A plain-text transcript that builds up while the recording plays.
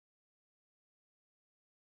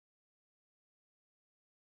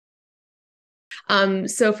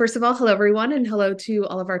So first of all, hello everyone, and hello to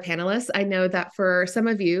all of our panelists. I know that for some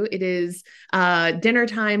of you, it is dinner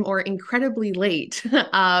time or incredibly late.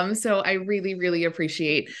 So I really, really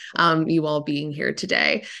appreciate you all being here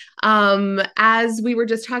today. As we were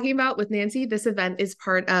just talking about with Nancy, this event is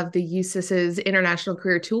part of the USIS's International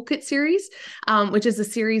Career Toolkit series, which is a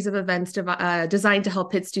series of events designed to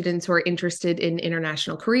help Pitt students who are interested in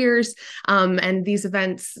international careers. And these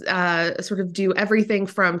events sort of do everything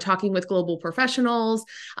from talking with global professionals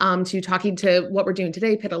to talking to what we're doing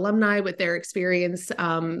today, Pitt alumni with their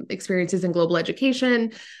experiences in global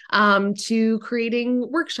education, to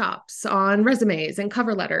creating workshops on resumes and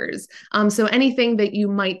cover letters. So anything that you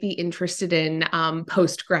might be interested in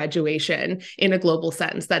post-graduation in a global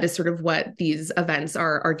sense, that is sort of what these events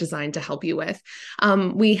are designed to help you with.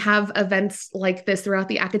 We have events like this throughout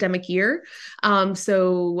the academic year.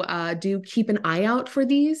 So do keep an eye out for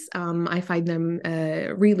these. I find them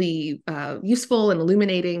really useful and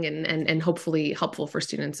illuminating and hopefully helpful for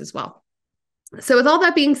students as well. So with all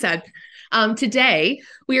that being said, today,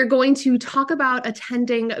 we are going to talk about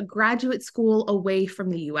attending graduate school away from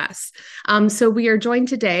the US. So we are joined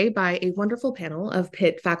today by a wonderful panel of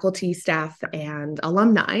Pitt faculty, staff, and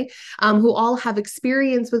alumni who all have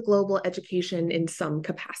experience with global education in some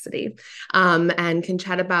capacity and can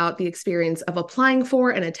chat about the experience of applying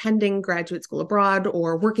for and attending graduate school abroad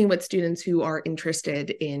or working with students who are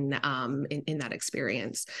interested in that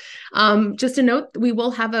experience. Just a note, we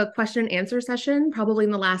will have a question and answer session probably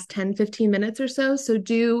in the last 10-15 minutes or so. So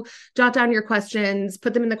do jot down your questions,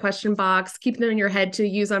 put them in the question box, keep them in your head to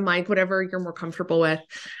use on mic, whatever you're more comfortable with.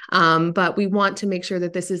 But we want to make sure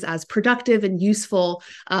that this is as productive and useful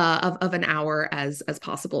of an hour as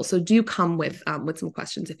possible. So do come with some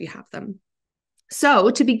questions if you have them. So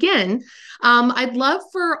to begin, I'd love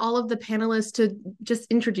for all of the panelists to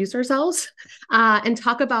just introduce ourselves and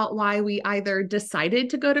talk about why we either decided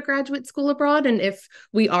to go to graduate school abroad, and if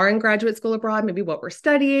we are in graduate school abroad, maybe what we're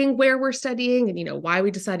studying, where we're studying, and why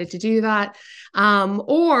we decided to do that,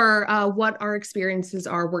 or what our experiences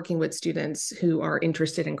are working with students who are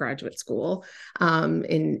interested in graduate school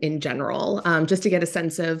in general, just to get a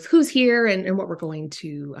sense of who's here and what we're going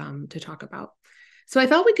to talk about. So I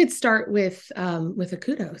thought we could start with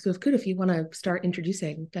Akudo. So Akudo, if you want to start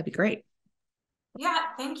introducing, that'd be great. Yeah,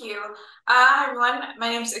 thank you. Hi, everyone. My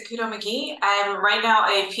name is Akudo McGee. I'm right now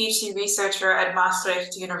a PhD researcher at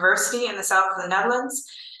Maastricht University in the south of the Netherlands.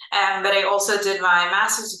 But I also did my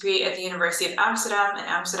master's degree at the University of Amsterdam in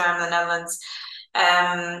Amsterdam, the Netherlands.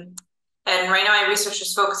 And right now my research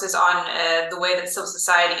just focuses on the way that civil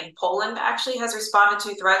society in Poland actually has responded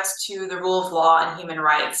to threats to the rule of law and human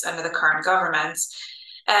rights under the current government.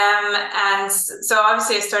 And so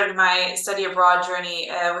obviously I started my study abroad journey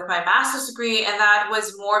with my master's degree, and that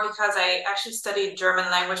was more because I actually studied German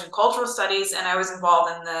language and cultural studies, and I was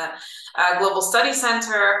involved in the Global Study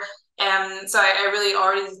Center. So I really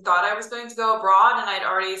already thought I was going to go abroad, and I'd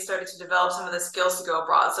already started to develop some of the skills to go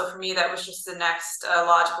abroad. So for me, that was just the next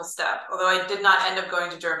logical step. Although I did not end up going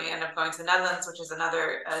to Germany, I ended up going to the Netherlands, which is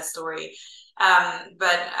another story.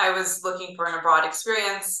 But I was looking for an abroad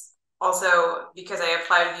experience. Also, because I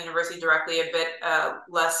applied to the university directly, a bit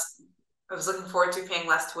less, I was looking forward to paying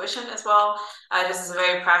less tuition as well, just as a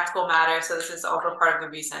very practical matter. So this is also part of the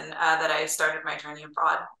reason that I started my journey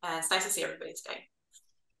abroad. And it's nice to see everybody today.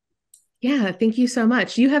 Yeah, thank you so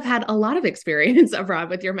much. You have had a lot of experience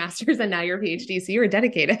abroad with your master's and now your PhD, so you're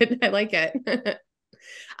dedicated. I like it.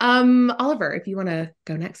 Oliver, if you want to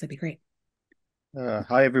go next, that'd be great.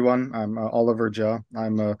 Hi, everyone. I'm Oliver Ja.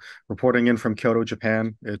 I'm reporting in from Kyoto,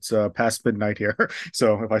 Japan. It's past midnight here.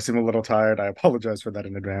 So if I seem a little tired, I apologize for that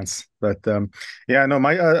in advance. But yeah, no,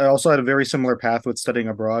 I also had a very similar path with studying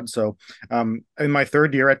abroad. So in my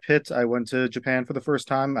third year at Pitt, I went to Japan for the first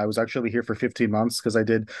time. I was actually here for 15 months because I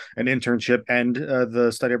did an internship and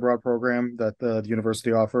the study abroad program that the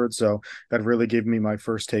university offered. So that really gave me my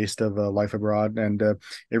first taste of life abroad. And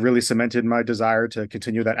it really cemented my desire to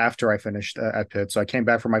continue that after I finished at Pitt. So I came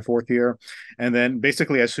back for my fourth year, and then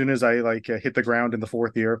basically as soon as I hit the ground in the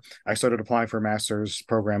fourth year, I started applying for master's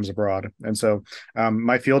programs abroad. And so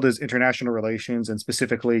my field is international relations, and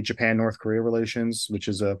specifically Japan-North Korea relations, which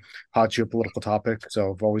is a hot geopolitical topic.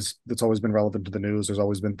 So it's always been relevant to the news. There's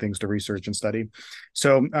always been things to research and study.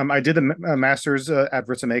 So I did a master's at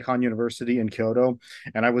Ritsumeikan University in Kyoto,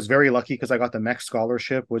 and I was very lucky because I got the MEC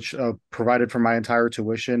scholarship, which provided for my entire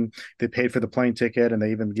tuition. They paid for the plane ticket, and they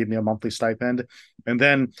even gave me a monthly stipend. And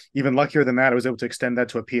then even luckier than that, I was able to extend that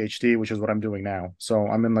to a PhD, which is what I'm doing now. So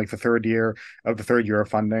I'm in like the third year of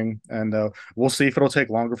funding, and we'll see if it'll take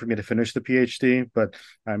longer for me to finish the PhD, but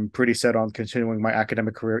I'm pretty set on continuing my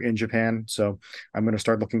academic career in Japan. So I'm going to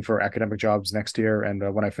start looking for academic jobs next year,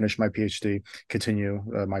 and when I finish my PhD, continue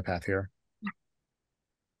my path here.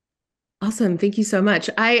 Awesome. Thank you so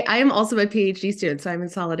much. I am also a PhD student, so I'm in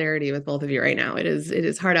solidarity with both of you right now. It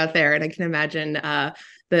is hard out there, and I can imagine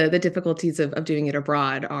the difficulties of doing it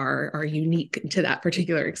abroad are unique to that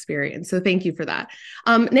particular experience. So thank you for that.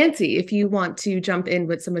 Nancy, if you want to jump in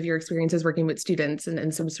with some of your experiences working with students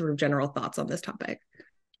and some sort of general thoughts on this topic.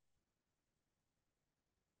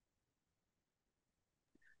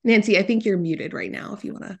 Nancy, I think you're muted right now if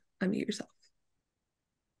you want to unmute yourself.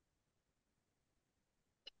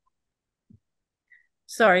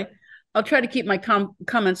 Sorry, I'll try to keep my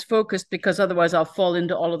comments focused, because otherwise I'll fall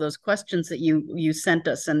into all of those questions that you sent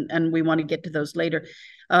us, and we want to get to those later.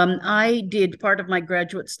 I did part of my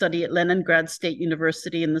graduate study at Leningrad State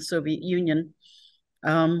University in the Soviet Union,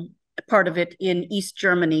 part of it in East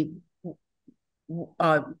Germany,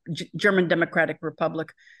 German Democratic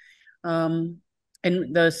Republic, in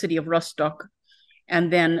the city of Rostock.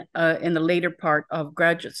 And then in the later part of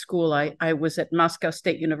graduate school, I was at Moscow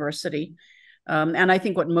State University. And I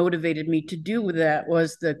think what motivated me to do that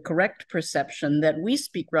was the correct perception that we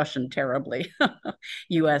speak Russian terribly,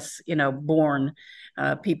 US, born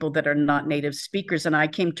people that are not native speakers. And I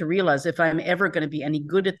came to realize if I'm ever going to be any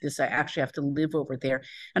good at this, I actually have to live over there.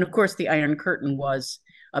 And of course, the Iron Curtain was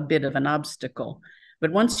a bit of an obstacle.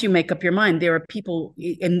 But once you make up your mind, there are people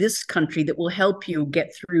in this country that will help you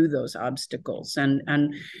get through those obstacles.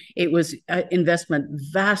 And it was an investment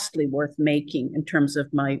vastly worth making in terms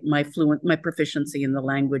of my proficiency in the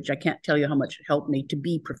language. I can't tell you how much it helped me to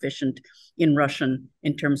be proficient in Russian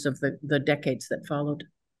in terms of the decades that followed.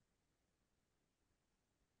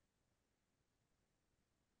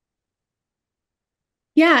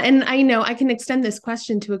 Yeah, and I know I can extend this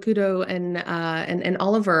question to Akudo and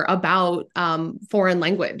Oliver about foreign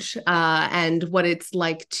language and what it's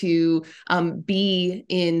like to be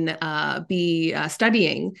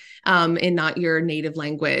studying in not your native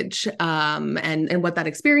language, and what that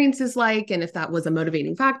experience is like, and if that was a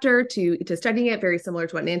motivating factor to studying it. Very similar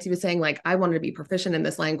to what Nancy was saying, like I wanted to be proficient in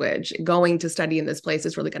this language. Going to study in this place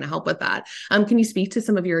is really going to help with that. Can you speak to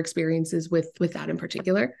some of your experiences with that in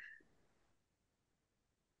particular?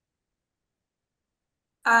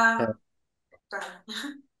 Go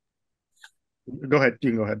ahead.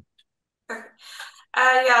 You can go ahead.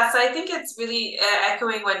 Yeah, so I think it's really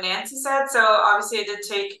echoing what Nancy said. So obviously I did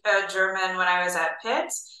take German when I was at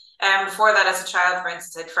Pitt. And before that, as a child, for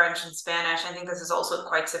instance, I had French and Spanish. I think this is also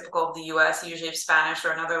quite typical of the US. You usually have Spanish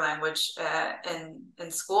or another language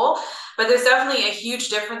in school. But there's definitely a huge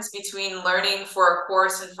difference between learning for a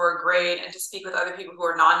course and for a grade and to speak with other people who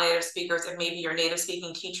are non-native speakers and maybe your native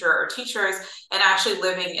speaking teacher or teachers, and actually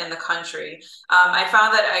living in the country. I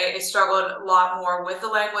found that I struggled a lot more with the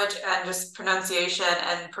language, and just pronunciation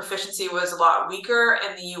and proficiency was a lot weaker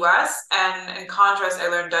in the US. And in contrast, I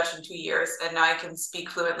learned Dutch in 2 years, and now I can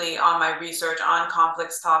speak fluently on my research on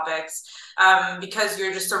complex topics, because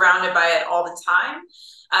you're just surrounded by it all the time.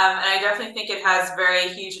 And I definitely think it has very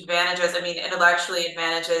huge advantages. I mean, intellectually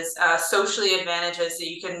advantages, socially advantages, that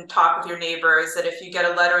you can talk with your neighbors, that if you get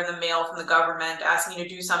a letter in the mail from the government asking you to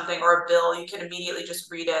do something, or a bill, you can immediately just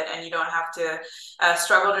read it and you don't have to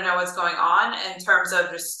struggle to know what's going on. In terms of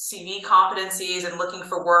just CV competencies and looking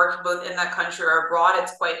for work, both in that country or abroad,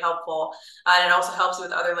 it's quite helpful. And it also helps you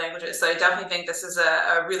with other languages. So I definitely think this is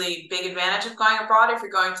a really big advantage of going abroad if you're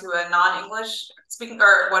going to a non-English speaking,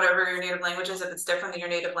 or whatever your native language is, if it's different than your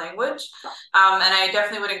native language. And I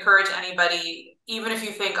definitely would encourage anybody, even if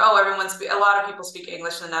you think, oh, a lot of people speak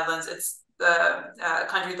English in the Netherlands. It's the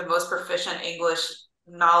country with the most proficient English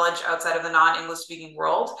knowledge outside of the non-English speaking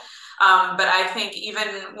world. But I think even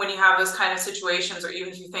when you have those kind of situations, or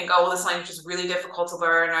even if you think, oh, well, this language is really difficult to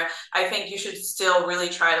learn, I think you should still really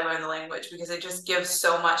try to learn the language, because it just gives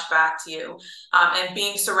so much back to you. And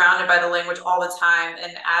being surrounded by the language all the time,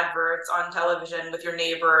 and adverts on television with your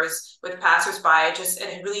neighbors, with passersby,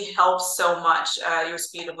 it really helps so much your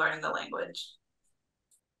speed of learning the language.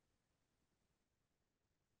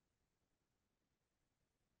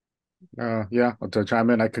 Yeah, to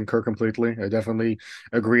chime in, I concur completely. I definitely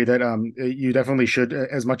agree that you definitely should,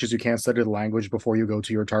 as much as you can, study the language before you go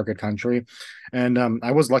to your target country. And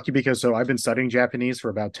I was lucky because I've been studying Japanese for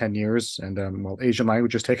about 10 years, and well, Asian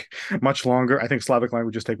languages take much longer. I think Slavic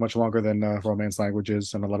languages take much longer than Romance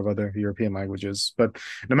languages and a lot of other European languages. But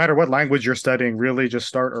no matter what language you're studying, really just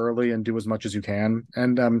start early and do as much as you can.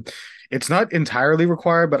 And it's not entirely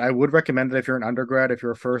required, but I would recommend that if you're an undergrad, if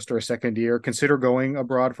you're a first or a second year, consider going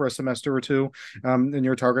abroad for a semester or two in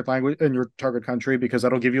your target language, in your target country, because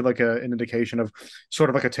that'll give you like an indication of sort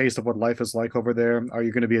of like a taste of what life is like over there. Are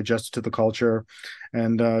you going to be adjusted to the culture?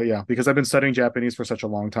 And yeah, because I've been studying Japanese for such a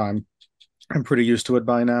long time, I'm pretty used to it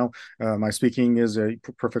by now. My speaking is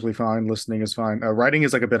perfectly fine. Listening is fine. Writing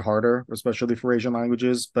is like a bit harder, especially for Asian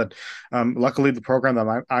languages. But luckily, the program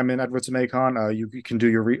that I'm in at Ritz-Macon, you can do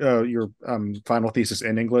your final thesis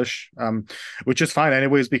in English, which is fine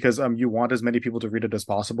anyways because you want as many people to read it as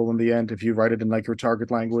possible in the end. If you write it in like your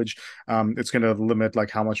target language, it's going to limit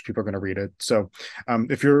like how much people are going to read it. So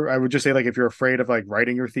I would just say like if you're afraid of like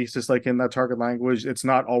writing your thesis like in that target language, it's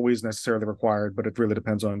not always necessarily required, but it really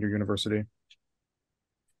depends on your university.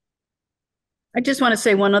 I just want to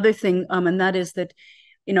say one other thing, and that is that,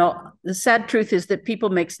 the sad truth is that people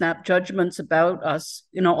make snap judgments about us,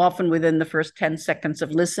 often within the first 10 seconds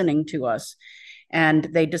of listening to us. And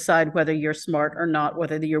they decide whether you're smart or not,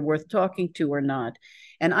 whether you're worth talking to or not.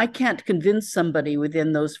 And I can't convince somebody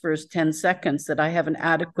within those first 10 seconds that I have an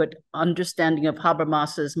adequate understanding of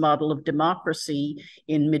Habermas's model of democracy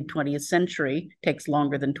in mid-20th century. It takes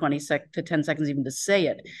longer than 10 seconds even to say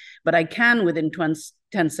it. But I can, within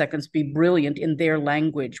 10 seconds, be brilliant in their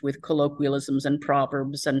language with colloquialisms and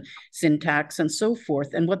proverbs and syntax and so forth.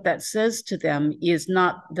 And what that says to them is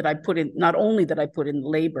not only that I put in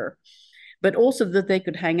labor, but also that they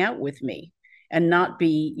could hang out with me and not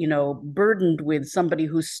be, burdened with somebody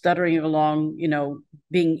who's stuttering along,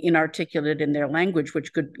 being inarticulate in their language,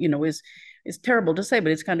 which could, is terrible to say,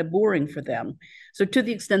 but it's kind of boring for them. So to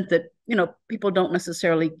the extent that, people don't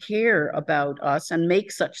necessarily care about us and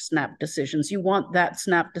make such snap decisions, you want that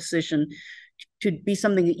snap decision to be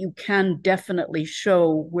something that you can definitely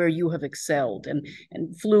show where you have excelled, and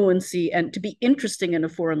fluency, and to be interesting in a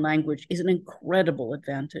foreign language is an incredible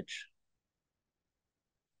advantage.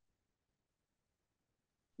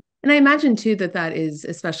 And I imagine too that is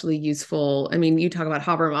especially useful. I mean, you talk about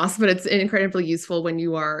Habermas, but it's incredibly useful when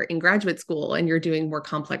you are in graduate school and you're doing more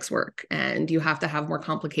complex work and you have to have more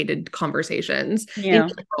complicated conversations in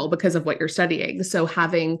general because of what you're studying. So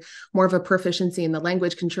having more of a proficiency in the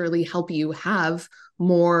language can surely help you have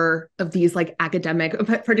more of these like academic,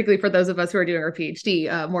 particularly for those of us who are doing our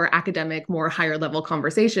PhD, more academic, more higher level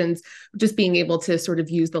conversations. Just being able to sort of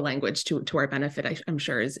use the language to our benefit, I'm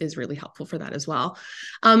sure is really helpful for that as well.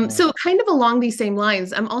 So kind of along these same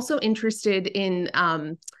lines, I'm also interested in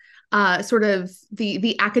sort of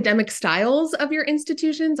the academic styles of your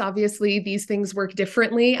institutions. Obviously, these things work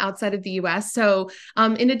differently outside of the US. So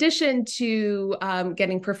in addition to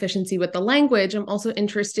getting proficiency with the language, I'm also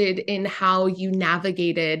interested in how you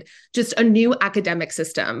navigated just a new academic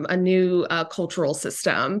system, a new cultural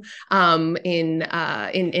system in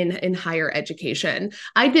higher education.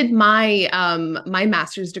 I did my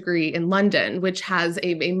master's degree in London, which has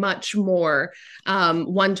a much more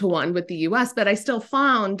one-to-one with the US, but I still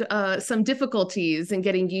found some difficulties in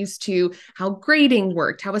getting used to how grading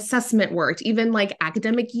worked, how assessment worked, even like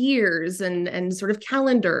academic years and sort of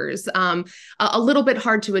calendars. A little bit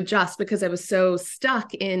hard to adjust because I was so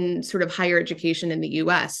stuck in sort of higher education in the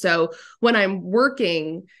US. So when I'm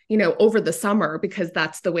working, over the summer, because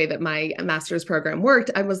that's the way that my master's program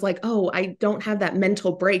worked, I was like, oh, I don't have that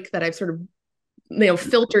mental break that I've sort of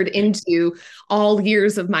filtered into all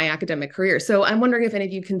years of my academic career. So I'm wondering if any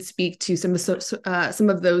of you can speak to some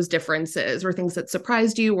of those differences or things that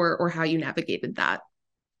surprised you or how you navigated that.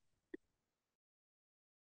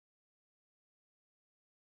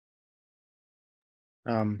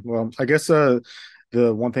 Well, I guess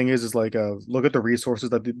the one thing is like look at the resources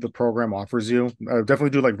that the program offers you.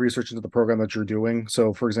 Definitely do like research into the program that you're doing.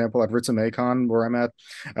 So for example, at Ritz-Macon, where I'm at,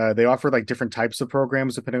 they offer like different types of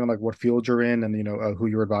programs depending on like what field you're in and who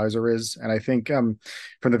your advisor is. And I think from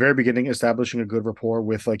the very beginning, establishing a good rapport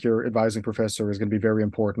with like your advising professor is going to be very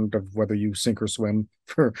important of whether you sink or swim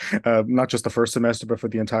for not just the first semester but for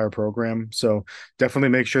the entire program. So definitely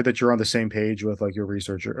make sure that you're on the same page with like your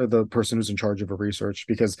researcher or the person who's in charge of a research,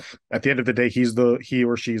 because at the end of the day, he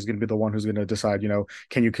or she is going to be the one who's going to decide,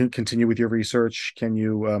 can you continue with your research? Can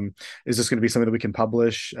you, is this going to be something that we can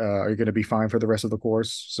publish? Are you going to be fine for the rest of the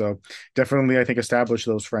course? So definitely, I think, establish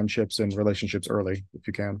those friendships and relationships early if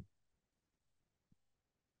you can.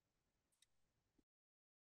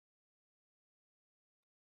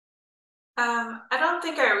 I don't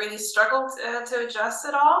think I really struggled to adjust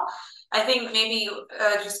at all. I think maybe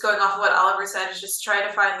just going off of what Oliver said is just try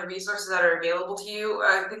to find the resources that are available to you.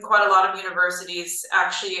 I think quite a lot of universities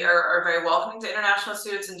actually are very welcoming to international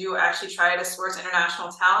students and do actually try to source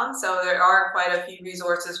international talent. So there are quite a few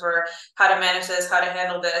resources for how to manage this, how to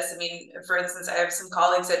handle this. I mean, for instance, I have some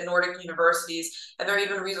colleagues at Nordic universities, and there are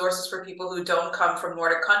even resources for people who don't come from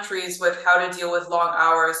Nordic countries with how to deal with long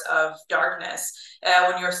hours of darkness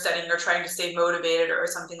when you're studying or trying to stay motivated or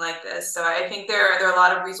something like this. So I think there are a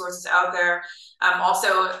lot of resources out there.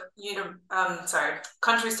 Also,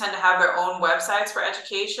 countries tend to have their own websites for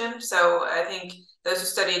education. So I think those who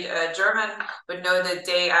studied German would know the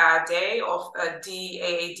DAAD of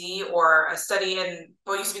DAAD, or a study in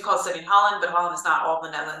what used to be called Study in Holland, but Holland is not all of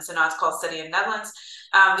the Netherlands, so now it's called Study in Netherlands.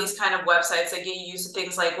 These kind of websites that get you used to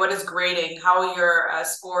things like what is grading, how will your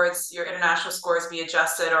scores, your international scores be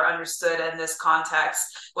adjusted or understood in this context?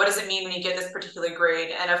 What does it mean when you get this particular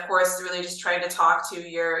grade? And of course, really just trying to talk to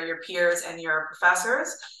your peers and your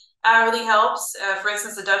professors really helps. For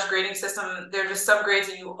instance, the Dutch grading system, there are just some grades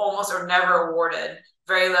that you almost are never awarded,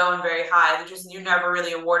 very low and very high. They're just, you never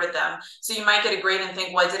really awarded them. So you might get a grade and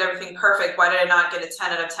think, well, I did everything perfect. Why did I not get a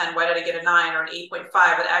 10 out of 10? Why did I get a 9 or an 8.5?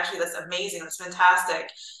 But actually, that's amazing. That's fantastic.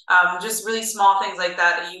 Just really small things like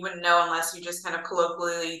that that you wouldn't know unless you just kind of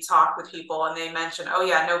colloquially talk with people and they mention, oh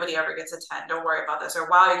yeah, nobody ever gets a 10. Don't worry about this. Or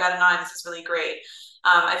wow, you got a 9. This is really great.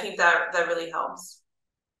 I think that really helps.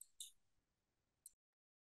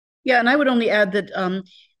 Yeah, and I would only add that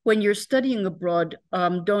when you're studying abroad,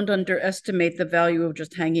 don't underestimate the value of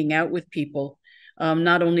just hanging out with people.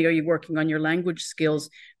 Not only are you working on your language skills,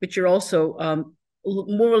 but you're also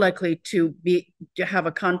more likely to have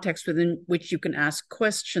a context within which you can ask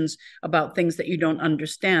questions about things that you don't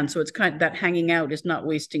understand. So it's kind of that hanging out is not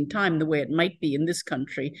wasting time the way it might be in this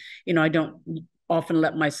country. You know, I don't often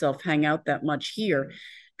let myself hang out that much here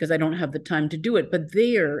because I don't have the time to do it. But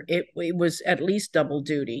there, it was at least double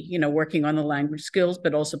duty, you know, working on the language skills,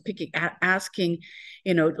 but also asking,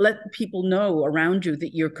 you know, let people know around you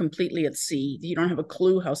that you're completely at sea. You don't have a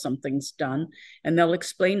clue how something's done, and they'll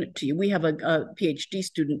explain it to you. We have a PhD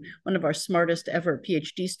student, one of our smartest ever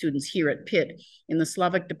PhD students here at Pitt in the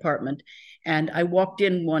Slavic department. And I walked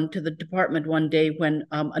in to the department one day when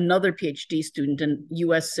another PhD student, a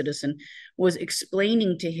US citizen, was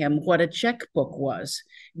explaining to him what a checkbook was,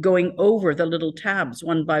 going over the little tabs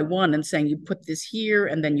one by one and saying, you put this here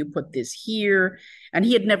and then you put this here. And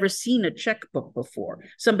he had never seen a checkbook before.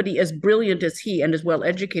 Somebody as brilliant as he and as well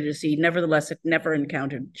educated as he, nevertheless, had never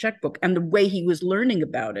encountered a checkbook. And the way he was learning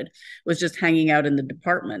about it was just hanging out in the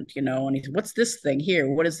department, you know, and he said, what's this thing here?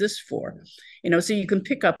 What is this for? You know, so you can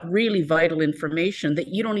pick up really vital information that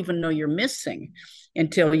you don't even know you're missing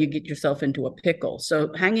until you get yourself into a pickle.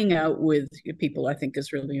 So hanging out with people, I think,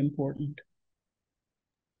 is really important.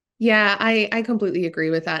 Yeah, I completely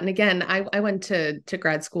agree with that. And again, I went to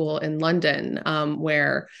grad school in London,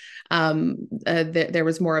 where there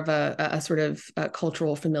was more of a sort of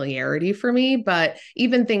cultural familiarity for me. But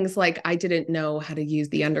even things like I didn't know how to use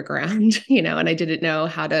the underground, you know, and I didn't know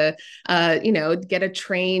how to, you know, get a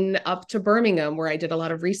train up to Birmingham, where I did a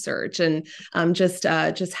lot of research, and just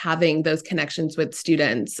having those connections with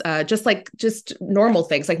students, just normal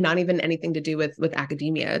things, like not even anything to do with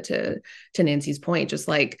academia. To Nancy's point,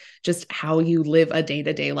 just how you live a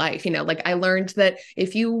day-to-day life. You know, like I learned that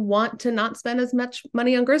if you want to not spend as much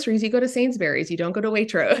money on groceries, you go to Sainsbury's, you don't go to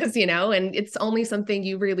Waitrose, you know, and it's only something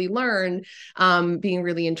you really learn being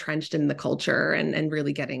really entrenched in the culture and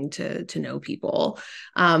really getting to know people.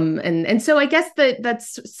 And so I guess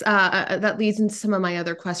that leads into some of my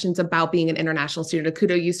other questions about being an international student.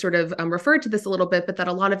 Akudo, you sort of referred to this a little bit, but that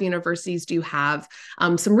a lot of universities do have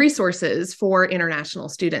some resources for international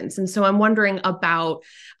students. And so I'm wondering about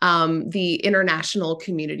the international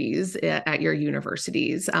communities at your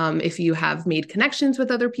universities. If you have made connections with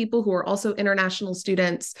other people who are also international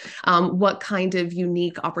students, what kind of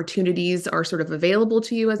unique opportunities are sort of available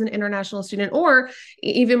to you as an international student? Or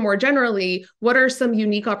even more generally, what are some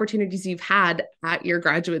unique opportunities you've had at your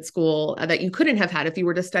graduate school that you couldn't have had if you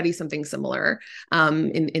were to study something similar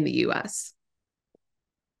in the US?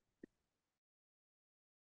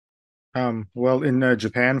 Well, in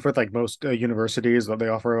Japan, for like most universities, they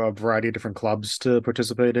offer a variety of different clubs to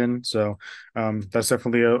participate in. So that's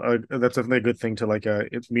definitely a good thing to like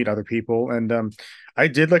meet other people. And I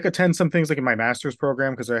did like attend some things like in my master's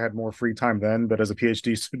program because I had more free time then. But as a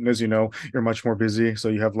PhD student, as you know, you're much more busy, so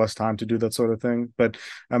you have less time to do that sort of thing. But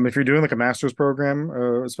if you're doing like a master's program,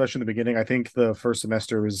 especially in the beginning, I think the first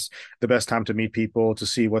semester is the best time to meet people, to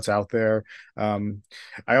see what's out there.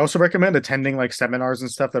 I also recommend attending like seminars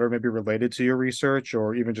and stuff that are maybe related to your research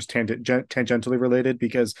or even just tangentially related,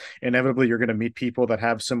 because inevitably you're going to meet people that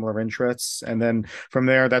have similar interests. And then from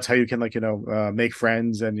there, that's how you can make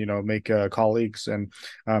friends and, make colleagues. And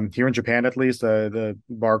here in Japan, at least, the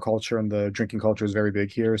bar culture and the drinking culture is very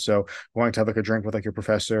big here. So going to have a drink with your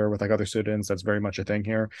professor, with other students, that's very much a thing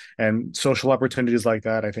here. And social opportunities like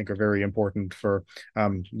that, I think, are very important for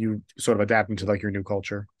you sort of adapting to your new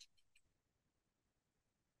culture.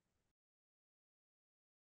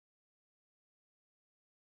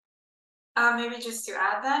 Maybe just to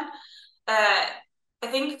add then, I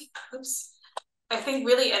think, I think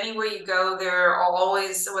really anywhere you go, there are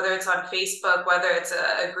always, whether it's on Facebook, whether it's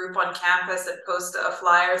a group on campus that posts a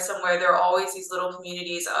flyer somewhere, there are always these little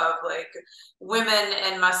communities of women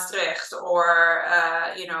in Maastricht, or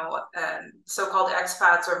so-called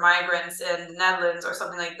expats or migrants in the Netherlands or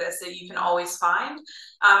something like this that you can always find.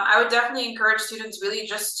 I would definitely encourage students really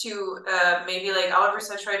just to maybe, like Oliver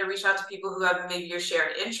said, try to reach out to people who have maybe your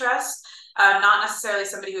shared interests. Not necessarily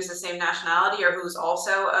somebody who's the same nationality or who's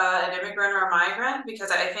also an immigrant or a migrant, because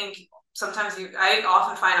I think sometimes I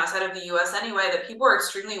often find outside of the US anyway, that people are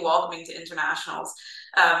extremely welcoming to internationals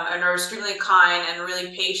and are extremely kind and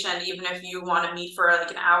really patient, even if you want to meet for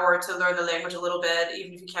an hour to learn the language a little bit,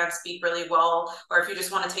 even if you can't speak really well, or if you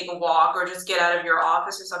just want to take a walk or just get out of your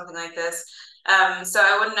office or something like this. So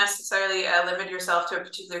I wouldn't necessarily limit yourself to a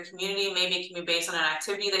particular community. Maybe it can be based on an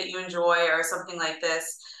activity that you enjoy or something like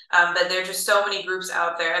this. But there are just so many groups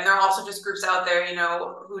out there. And there are also just groups out there,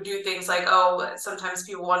 who do things like, sometimes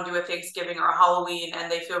people want to do a Thanksgiving or a Halloween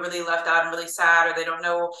and they feel really left out and really sad, or they don't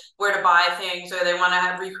know where to buy things, or they want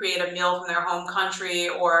to recreate a meal from their home country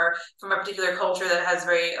or from a particular culture that has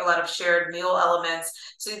a lot of shared meal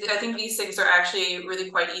elements. So I think these things are actually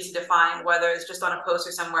really quite easy to find, whether it's just on a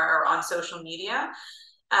poster somewhere or on social media.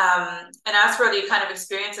 And as for the kind of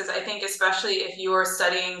experiences, I think especially if you are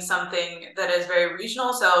studying something that is very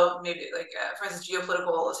regional, so maybe for instance,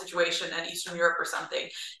 geopolitical situation in Eastern Europe or something,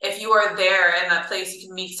 if you are there in that place, you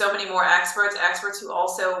can meet so many more experts who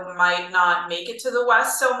also might not make it to the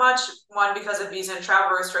West so much, one, because of visa and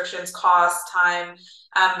travel restrictions, cost, time,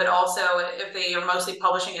 but also if they are mostly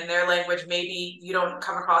publishing in their language, maybe you don't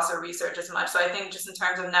come across their research as much. So I think just in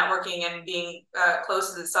terms of networking and being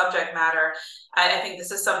close to the subject matter, I think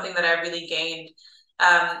this is something that I really gained.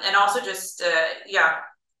 And also just,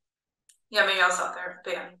 maybe I'll stop there.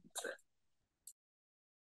 But yeah, that's it.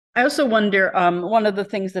 I also wonder, one of the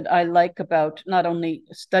things that I like about not only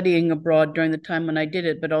studying abroad during the time when I did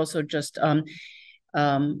it, but also just when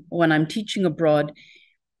I'm teaching abroad.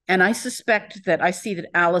 And I suspect that I see that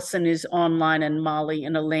Allison is online and Molly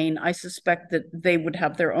and Elaine. I suspect that they would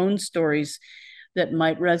have their own stories that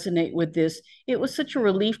might resonate with this. It was such a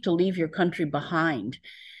relief to leave your country behind,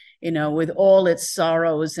 with all its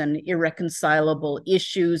sorrows and irreconcilable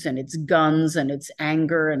issues and its guns and its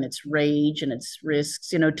anger and its rage and its risks,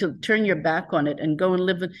 to turn your back on it and go and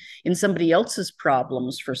live in somebody else's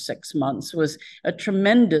problems for 6 months was a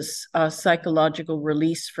tremendous psychological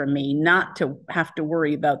release for me, not to have to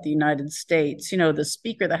worry about the United States. The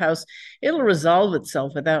Speaker of the House, it'll resolve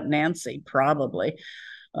itself without Nancy, probably.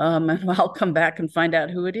 And I'll come back and find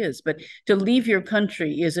out who it is. But to leave your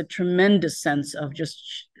country is a tremendous sense of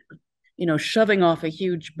just shoving off a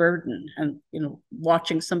huge burden and,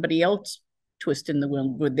 watching somebody else twist in the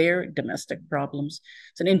wind with their domestic problems.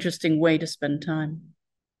 It's an interesting way to spend time.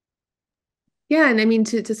 Yeah. And I mean,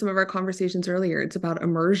 to some of our conversations earlier, it's about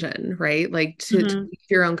immersion, right? To leave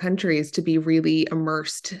your own countries, to be really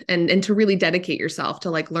immersed and to really dedicate yourself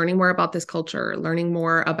to learning more about this culture, learning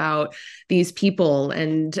more about these people.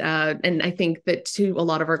 And I think that to a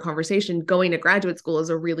lot of our conversation, going to graduate school is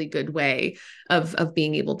a really good way of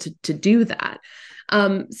being able to do that.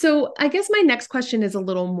 So I guess my next question is a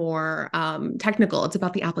little more technical. It's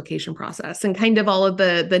about the application process and kind of all of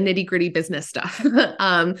the nitty-gritty business stuff.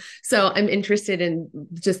 So I'm interested in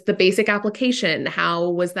just the basic application. How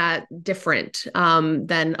was that different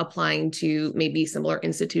than applying to maybe similar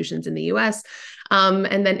institutions in the US?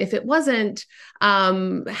 And then if it wasn't,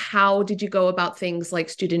 how did you go about things like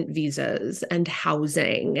student visas and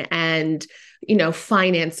housing and,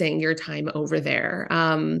 financing your time over there?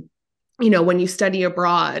 When you study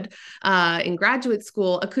abroad in graduate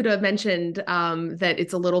school, Akudo mentioned that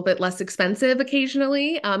it's a little bit less expensive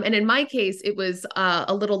occasionally. And in my case, it was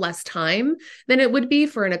a little less time than it would be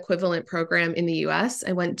for an equivalent program in the US.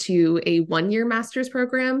 I went to a 1-year master's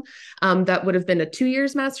program that would have been a 2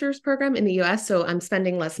 years master's program in the US. So I'm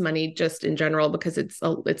spending less money just in general because it's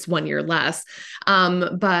 1 year less.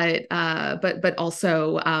 But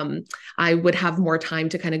also I would have more time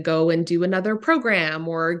to kind of go and do another program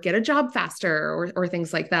or get a job job faster or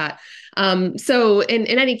things like that. So in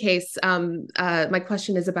any case, my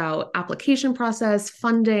question is about application process,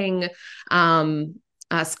 funding,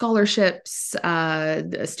 scholarships,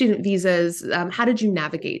 student visas. How did you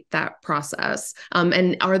navigate that process?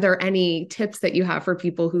 And are there any tips that you have for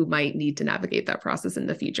people who might need to navigate that process in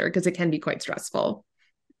the future? Because it can be quite stressful.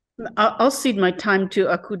 I'll cede my time to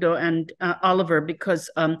Akudo and Oliver,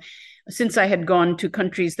 because since I had gone to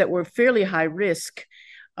countries that were fairly high risk,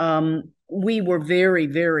 we were very,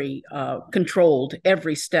 very controlled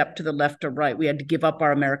every step to the left or right. We had to give up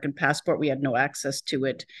our American passport. We had no access to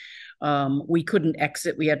it. We couldn't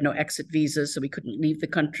exit. We had no exit visas, so we couldn't leave the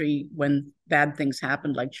country when bad things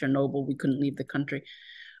happened, like Chernobyl. We couldn't leave the country.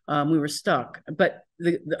 We were stuck. But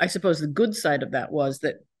I suppose the good side of that was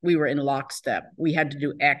that we were in lockstep. We had to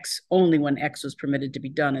do X only when X was permitted to be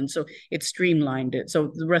done. And so it streamlined it.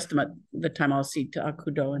 So the rest of the time I'll cede to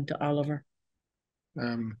Akudo and to Oliver.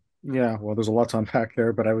 Yeah, well, there's a lot to unpack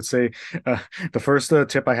there, but I would say the first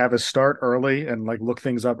tip I have is start early and like look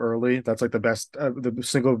things up early. That's like the best, the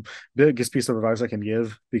single biggest piece of advice I can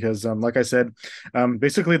give, because like I said,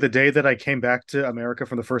 basically the day that I came back to America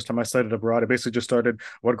from the first time I studied abroad, I basically just started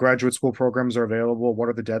what graduate school programs are available, what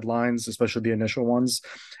are the deadlines, especially the initial ones.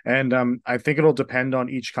 And I think it'll depend on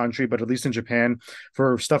each country, but at least in Japan,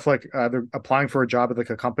 for stuff like either applying for a job at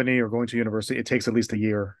like a company or going to university, it takes at least a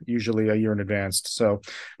year, usually a year in advance. So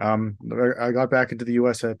I got back into the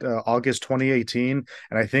U.S. at August 2018,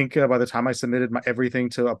 and I think by the time I submitted everything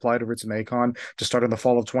to apply to Ritz-Macon to start in the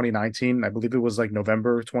fall of 2019, I believe it was like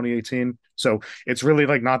November 2018. So it's really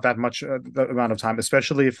like not that much the amount of time,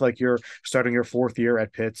 especially if like you're starting your fourth year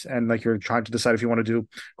at Pitt and like you're trying to decide if you want to do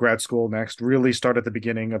grad school next. Really start at the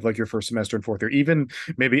beginning of like your first semester and fourth year. Even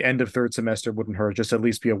maybe end of third semester wouldn't hurt. Just at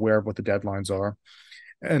least be aware of what the deadlines are.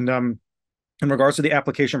 And in regards to the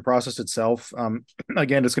application process itself,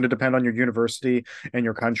 again, it's going to depend on your university and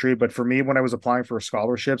your country. But for me, when I was applying for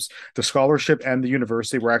scholarships, the scholarship and the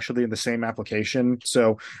university were actually in the same application.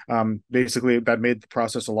 So basically, that made the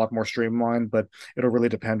process a lot more streamlined. But it'll really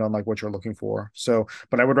depend on like what you're looking for. So,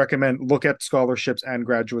 but I would recommend look at scholarships and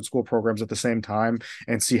graduate school programs at the same time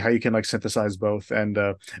and see how you can like synthesize both and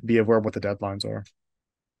be aware of what the deadlines are.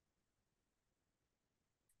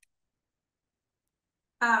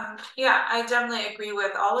 Yeah, I definitely agree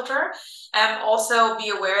with Oliver. Also be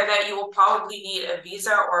aware that you will probably need a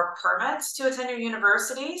visa or permits to attend your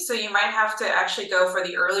university. So you might have to actually go for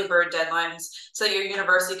the early bird deadlines so your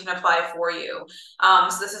university can apply for you.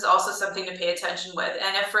 So this is also something to pay attention with.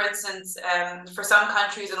 And if, for instance, for some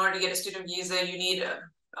countries, in order to get a student visa, you need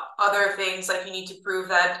other things, like you need to prove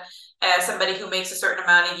that somebody who makes a certain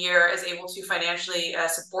amount a year is able to financially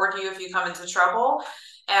support you if you come into trouble.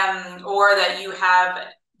 Or that you have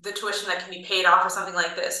the tuition that can be paid off or something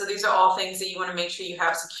like this. So these are all things that you want to make sure you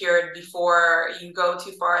have secured before you go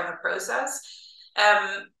too far in the process.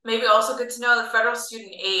 Maybe also good to know the Federal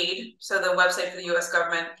Student Aid, so the website for the U.S.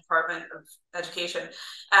 government Department of Education,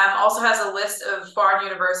 also has a list of foreign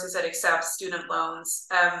universities that accept student loans.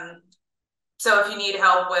 So if you need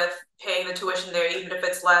help with paying the tuition there, even if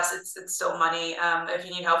it's less, it's still money. If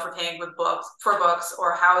you need help for paying with books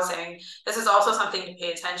or housing, this is also something to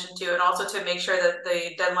pay attention to, and also to make sure that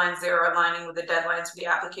the deadlines there are aligning with the deadlines for the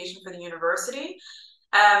application for the university.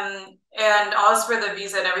 And as for the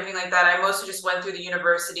visa and everything like that, I mostly just went through the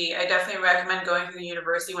university. I definitely recommend going through the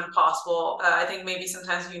university when possible. I think maybe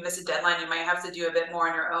sometimes if you miss a deadline, you might have to do a bit more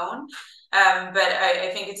on your own. But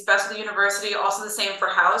I think it's best with the university. Also the same for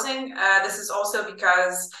housing. This is also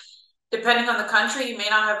because depending on the country, you may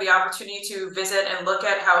not have the opportunity to visit and look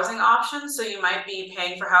at housing options. So you might be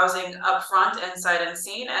paying for housing upfront and sight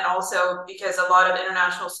unseen. And also because a lot of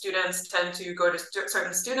international students tend to go to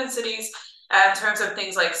certain student cities in terms of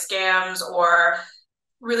things like scams or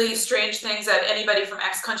really strange things that anybody from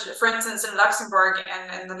X country, for instance, in Luxembourg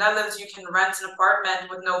and the Netherlands, you can rent an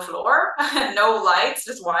apartment with no floor and no lights,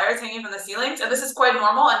 just wires hanging from the ceilings. And this is quite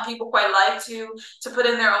normal, and people quite like to put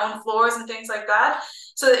in their own floors and things like that.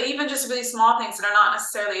 So that even just really small things that are not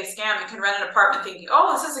necessarily a scam, you can rent an apartment thinking,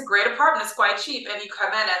 oh, this is a great apartment, it's quite cheap. And you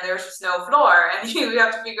come in and there's just no floor and you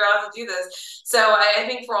have to figure out how to do this. So I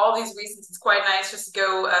think for all these reasons, it's quite nice just to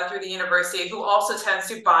go through the university, who also tends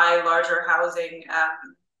to buy larger housing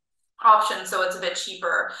options, so it's a bit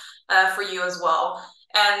cheaper for you as well.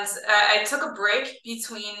 And I took a break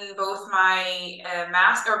between both my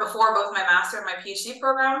before both my master and my PhD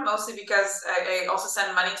program, mostly because I also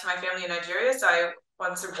send money to my family in Nigeria, so I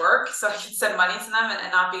want to work so I can send money to them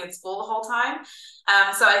and not be in school the whole time.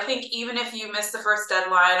 So I think even if you miss the first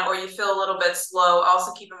deadline or you feel a little bit slow,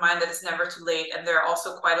 also keep in mind that it's never too late, and there are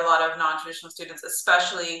also quite a lot of non-traditional students,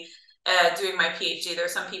 especially doing my PhD.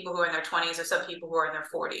 There's some people who are in their 20s or some people who are in their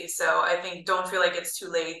 40s. So I think don't feel like it's too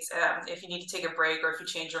late if you need to take a break or if you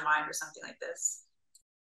change your mind or something like this.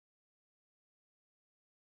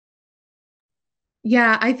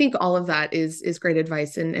 Yeah, I think all of that is great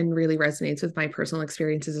advice and really resonates with my personal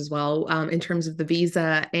experiences as well, in terms of the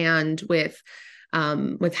visa and with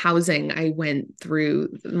housing. I went through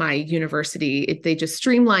my university. They just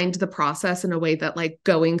streamlined the process in a way that like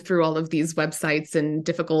going through all of these websites and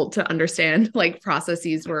difficult to understand like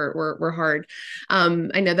processes were hard.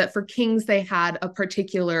 I know that for King's, they had a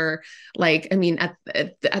particular, like, I mean, at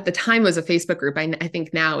the time it was a Facebook group. I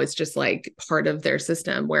think now it's just like part of their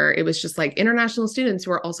system where it was just like international students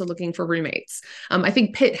who are also looking for roommates. I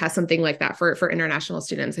think Pitt has something like that for international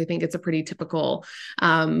students. I think it's a pretty typical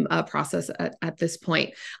process at this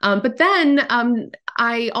point. But then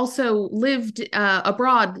I also lived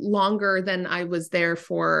abroad longer than I was there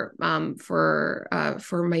for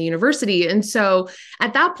my university, and so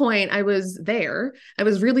at that point I was there. I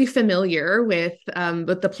was really familiar with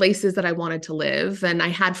the places that I wanted to live, and I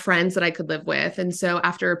had friends that I could live with. And so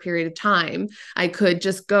after a period of time, I could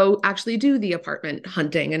just go actually do the apartment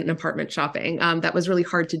hunting and apartment shopping. That was really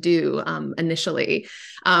hard to do initially.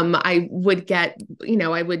 I would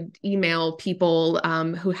I would email people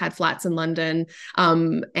who had flats in London,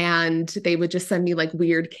 and they would just send me like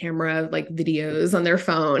weird camera like videos on their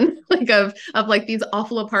phone, like of like these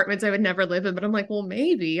awful apartments I would never live in. But I'm like, well,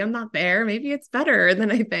 maybe I'm not there. Maybe it's better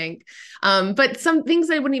than I think. But some things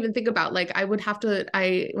I wouldn't even think about, like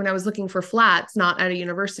when I was looking for flats, not at a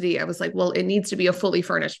university, I was like, well, it needs to be a fully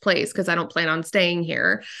furnished place because I don't plan on staying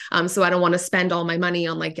here. So I don't want to spend all my money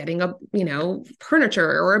on like getting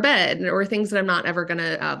furniture or a bed or things that I'm not ever going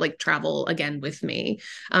to like travel again with me.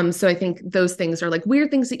 So I think those things are like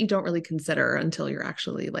weird things that you don't really consider until you're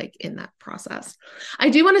actually like in that process. I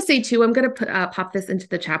do want to say too, I'm going to pop this into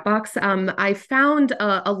the chat box. I found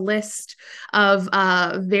a list of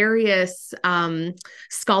various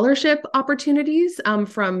scholarship opportunities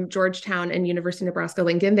from Georgetown and University of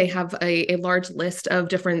Nebraska-Lincoln. They have a large list of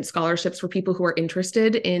different scholarships for people who are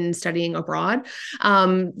interested in studying abroad.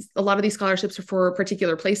 A lot of these scholarships are for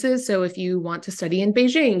particular places. So if you want to study in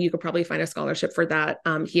Beijing, you could probably find a scholarship for that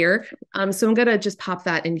here. So I'm going to just pop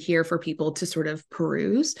that in here for people to sort of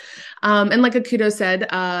peruse. And like Akudo said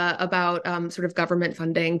about sort of government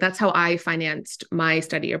funding, that's how I financed my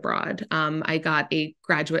study abroad. I got a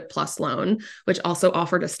Graduate Plus loan, which also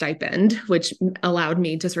offered a stipend, which allowed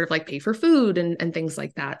me to sort of like pay for food and things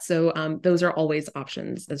like that. So those are always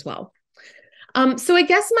options as well. So I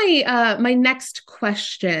guess my next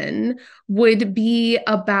question would be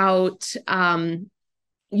about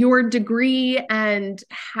your degree and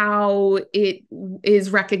how it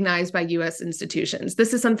is recognized by U.S. institutions.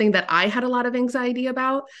 This is something that I had a lot of anxiety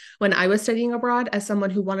about when I was studying abroad as someone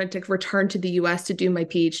who wanted to return to the U.S. to do my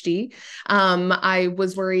PhD. I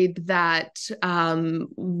was worried that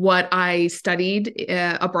what I studied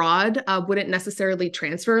abroad wouldn't necessarily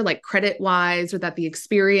transfer, like credit-wise, or that the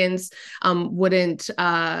experience wouldn't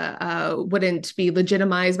be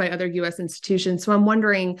legitimized by other U.S. institutions. So I'm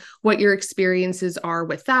wondering what your experiences are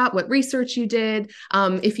with that, what research you did,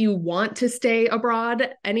 if you want to stay abroad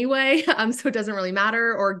anyway, so it doesn't really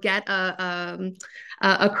matter, or get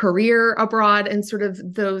a career abroad, and sort of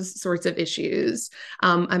those sorts of issues.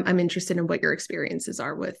 I'm interested in what your experiences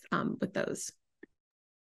are with those.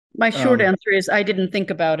 My short answer is I didn't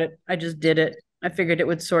think about it. I just did it. I figured it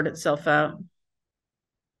would sort itself out.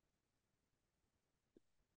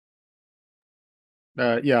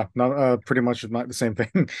 Pretty much the same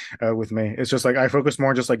thing with me. It's just like I focus more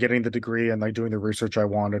on just like getting the degree and like doing the research I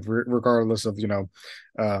wanted, regardless of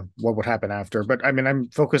what would happen after. But I mean, I'm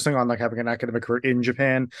focusing on like having an academic career in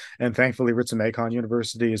Japan, and thankfully Ritsumeikan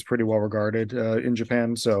University is pretty well regarded in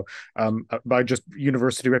Japan. So by just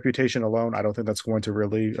university reputation alone, I don't think that's going to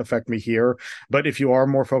really affect me here. But if you are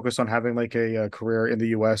more focused on having like a career in the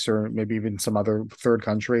U.S. or maybe even some other third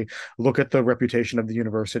country, look at the reputation of the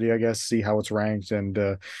university, I guess, see how it's ranked, and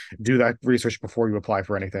do that research before you apply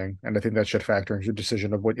for anything. And I think that should factor into your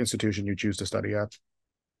decision of what institution you choose to study at.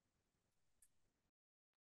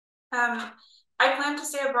 I plan to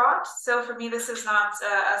stay abroad, so for me this is not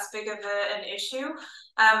as big of an issue.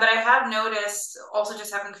 But I have noticed, also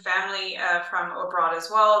just having family from abroad as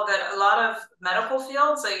well, that a lot of medical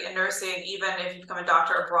fields, like in nursing, even if you become a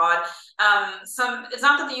doctor abroad, it's not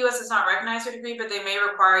that the U.S. does not recognize your degree, but they may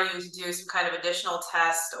require you to do some kind of additional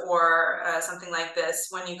test or something like this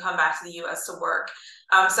when you come back to the U.S. to work.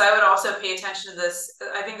 So I would also pay attention to this.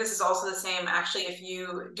 I think this is also the same, actually, if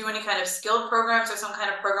you do any kind of skilled programs or some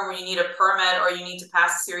kind of program where you need a permit or you need to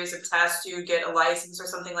pass a series of tests to get a license or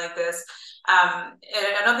something like this.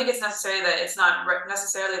 I don't think it's necessarily that it's not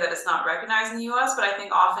recognized in the US, but I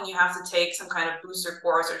think often you have to take some kind of booster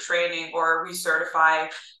course or training or recertify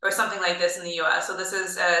or something like this in the US. So this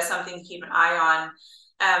is something to keep an eye on.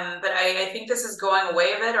 But I think this is going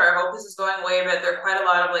away a bit, or I hope this is going away a bit. There are quite a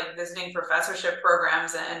lot of like visiting professorship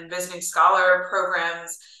programs and visiting scholar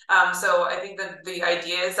programs. So I think that the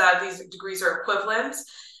idea is that these degrees are equivalent,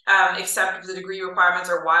 except the degree requirements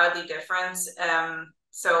are wildly different.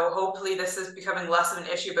 So hopefully this is becoming less of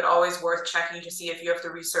an issue, but always worth checking to see if you have to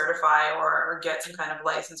recertify or get some kind of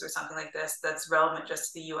license or something like this that's relevant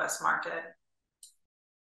just to the US market.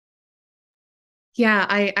 Yeah,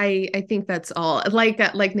 I think that's all.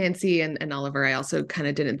 Like Nancy and Oliver, I also kind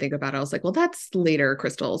of didn't think about it. I was like, well, that's later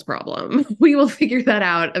Krystal's problem. We will figure that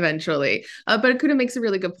out eventually. But Akudo makes a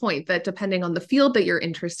really good point that depending on the field that you're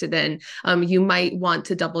interested in, you might want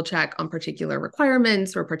to double check on particular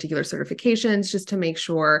requirements or particular certifications just to make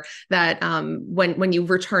sure that when you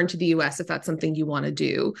return to the US, if that's something you want to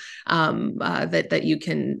do, that you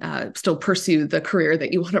can still pursue the career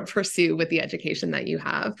that you want to pursue with the education that you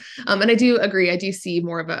have. And I do agree. I do see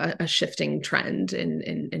more of a shifting trend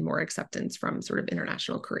in more acceptance from sort of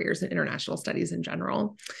international careers and international studies in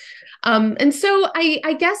general. And so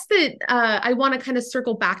I guess that I want to kind of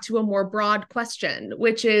circle back to a more broad question,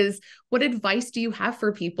 which is, what advice do you have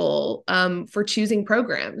for people for choosing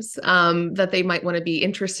programs that they might want to be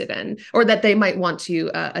interested in or that they might want to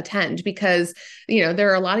attend? Because, there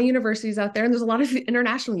are a lot of universities out there, and there's a lot of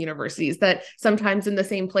international universities that sometimes in the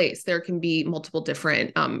same place, there can be multiple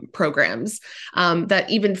different programs. That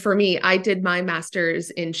even for me, I did my master's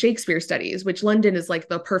in Shakespeare studies, which London is like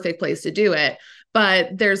the perfect place to do it.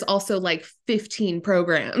 But there's also like 15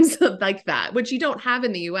 programs like that, which you don't have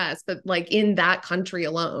in the US, but like in that country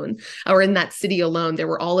alone or in that city alone, there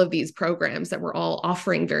were all of these programs that were all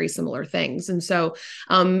offering very similar things. And so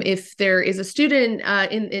if there is a student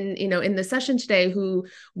in the session today who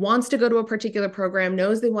wants to go to a particular program,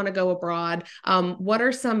 knows they want to go abroad, what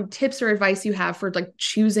are some tips or advice you have for like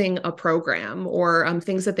choosing a program or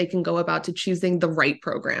things that they can go about to choosing the right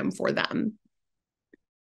program for them?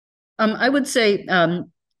 I would say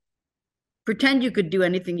pretend you could do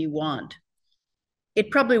anything you want. It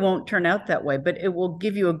probably won't turn out that way, but it will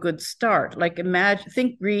give you a good start. Like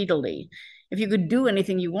think greedily. If you could do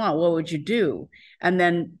anything you want, what would you do? And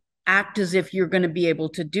then act as if you're going to be able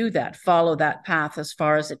to do that. Follow that path as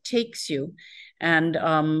far as it takes you, and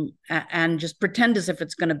just pretend as if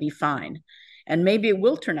it's going to be fine. And maybe it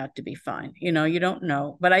will turn out to be fine. You don't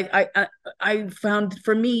know. But I found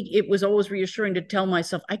for me, it was always reassuring to tell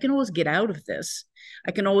myself, I can always get out of this.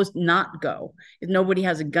 I can always not go. If nobody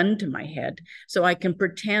has a gun to my head. So I can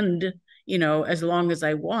pretend, as long as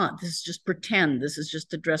I want. This is just pretend. This is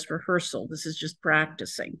just a dress rehearsal. This is just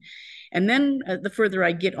practicing. And then the further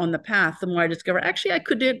I get on the path, the more I discover, actually, I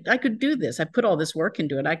could do this. I put all this work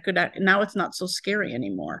into it. Now it's not so scary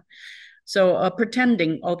anymore. So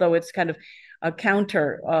pretending, although it's kind of a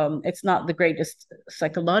counter, it's not the greatest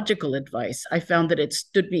psychological advice. I found that it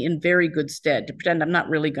stood me in very good stead to pretend I'm not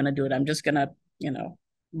really going to do it. I'm just going to,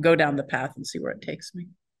 go down the path and see where it takes me.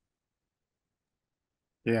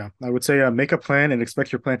 Yeah, I would say make a plan and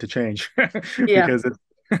expect your plan to change Yeah. because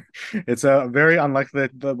it's very unlikely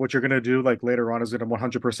that what you're going to do like later on is going to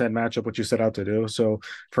 100% match up what you set out to do. So,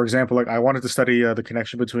 for example, like I wanted to study the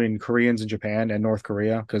connection between Koreans in Japan and North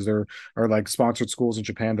Korea because there are like sponsored schools in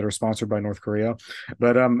Japan that are sponsored by North Korea.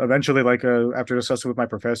 But eventually, like after discussing with my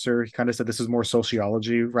professor, he kind of said this is more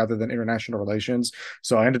sociology rather than international relations.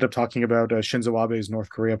 So I ended up talking about Shinzo Abe's North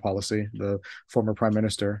Korea policy, the former prime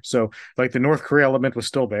minister. So like the North Korea element was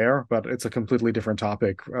still there, but it's a completely different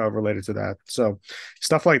topic related to that. So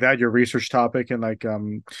stuff like that, your research topic and like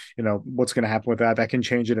what's going to happen with that can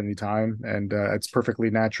change at any time, and it's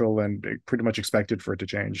perfectly natural and pretty much expected for it to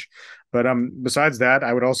change. But besides that,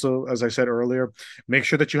 I would also, as I said earlier, make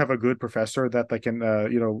sure that you have a good professor that they can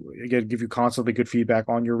again give you constantly good feedback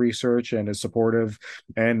on your research and is supportive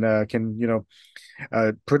and can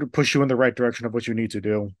push you in the right direction of what you need to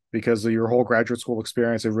do, because your whole graduate school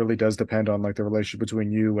experience, it really does depend on like the relationship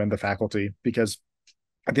between you and the faculty, because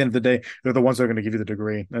at the end of the day, they're the ones that are going to give you the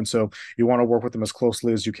degree. And so you want to work with them as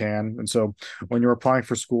closely as you can. And so when you're applying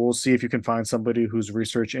for schools, see if you can find somebody whose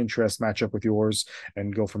research interests match up with yours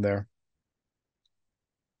and go from there.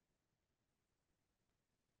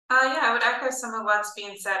 Yeah, I would echo some of what's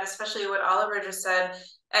being said, especially what Oliver just said.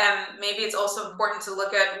 Maybe it's also important to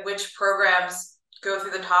look at which programs go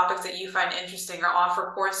through the topics that you find interesting or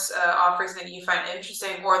offer course offerings that you find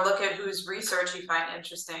interesting, or look at whose research you find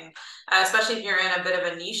interesting, especially if you're in a bit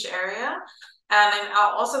of a niche area. And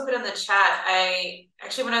I'll also put in the chat, I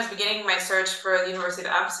actually, when I was beginning my search for the University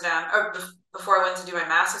of Amsterdam, or before I went to do my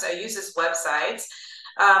master's, I used this website.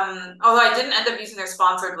 Although I didn't end up using their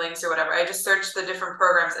sponsored links or whatever, I just searched the different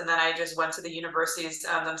programs and then I just went to the universities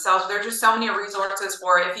themselves. There are just so many resources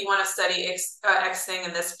for if you want to study X thing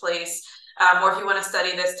in this place, or if you want to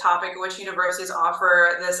study this topic, which universities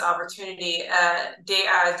offer this opportunity. Day,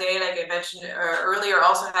 like I mentioned earlier,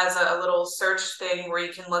 also has a little search thing where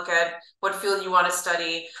you can look at what field you want to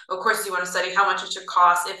study. Of course, you want to study how much it should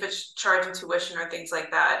cost, if it's charging tuition or things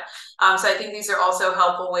like that. So I think these are also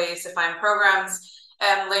helpful ways to find programs.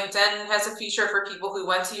 LinkedIn has a feature for people who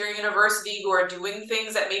went to your university, who are doing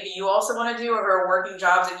things that maybe you also want to do, or who are working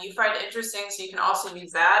jobs that you find interesting. So you can also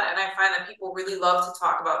use that. And I find that people really love to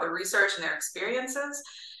talk about their research and their experiences.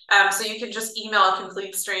 So you can just email a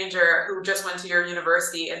complete stranger who just went to your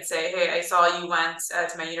university and say, hey, I saw you went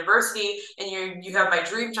to my university and you have my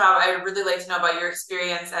dream job. I would really like to know about your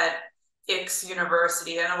experience at X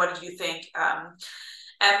university. And what did you think?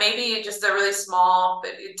 And maybe just a really small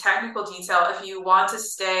technical detail, if you want to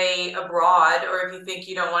stay abroad, or if you think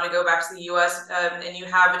you don't want to go back to the US and you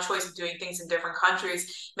have a choice of doing things in different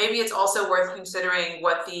countries, maybe it's also worth considering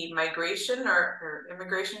what the migration or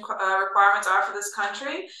immigration requirements are for this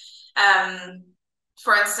country.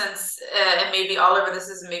 For instance, and maybe Oliver, this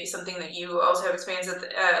is maybe something that you also have experience with,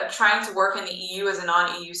 trying to work in the EU as a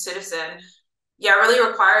non-EU citizen, yeah, it really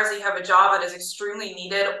requires that you have a job that is extremely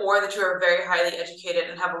needed, or that you are very highly educated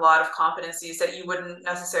and have a lot of competencies that you wouldn't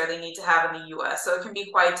necessarily need to have in the US. So it can be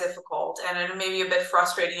quite difficult and it may be a bit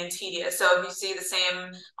frustrating and tedious. So if you see the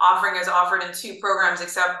same offering is offered in two programs,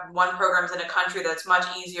 except one program's in a country that's much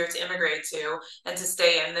easier to immigrate to and to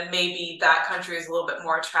stay in, then maybe that country is a little bit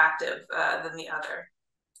more attractive than the other.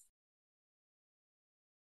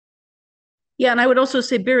 Yeah, and I would also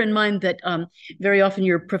say, bear in mind that very often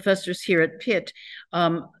your professors here at Pitt,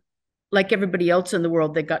 like everybody else in the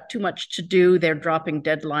world, they got too much to do. They're dropping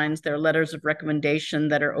deadlines. There are letters of recommendation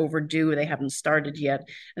that are overdue. They haven't started yet,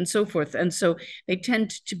 and so forth. And so they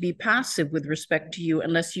tend to be passive with respect to you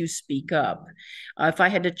unless you speak up. If I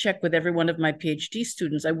had to check with every one of my PhD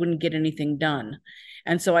students, I wouldn't get anything done.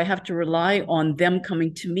 And so I have to rely on them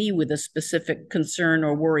coming to me with a specific concern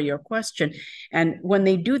or worry or question. And when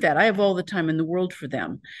they do that, I have all the time in the world for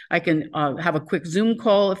them. I can have a quick Zoom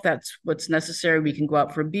call if that's what's necessary. We can go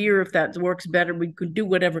out for a beer if that works better. We could do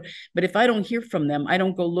whatever. But if I don't hear from them, I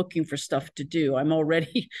don't go looking for stuff to do. I'm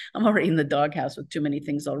already in the doghouse with too many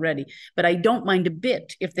things already. But I don't mind a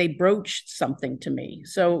bit if they broach something to me.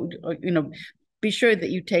 So, be sure that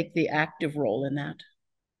you take the active role in that.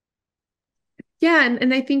 Yeah,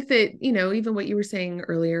 and I think that, even what you were saying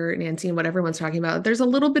earlier, Nancy, and what everyone's talking about, there's a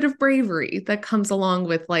little bit of bravery that comes along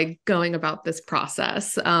with like going about this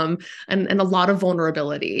process, and a lot of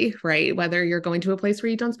vulnerability, right? Whether you're going to a place where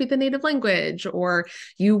you don't speak the native language, or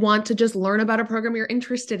you want to just learn about a program you're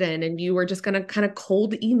interested in, and you are just going to kind of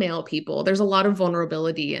cold email people. There's a lot of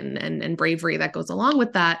vulnerability and bravery that goes along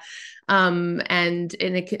with that. But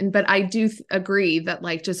I do agree that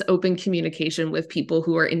like just open communication with people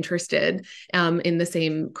who are interested in the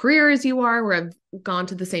same career as you are, or have gone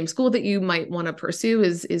to the same school that you might want to pursue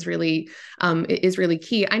is really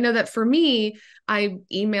key. I know that for me, I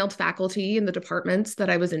emailed faculty in the departments that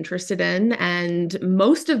I was interested in, and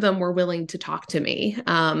most of them were willing to talk to me.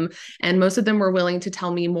 And most of them were willing to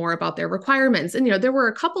tell me more about their requirements. And, there were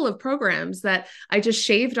a couple of programs that I just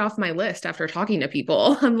shaved off my list after talking to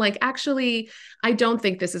people. I'm like, actually, I don't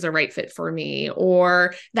think this is a right fit for me.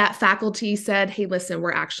 Or that faculty said, hey, listen,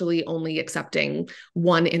 we're actually only accepting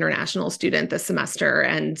one international student this semester.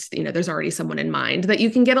 And, there's already someone in mind. That you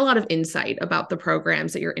can get a lot of insight about the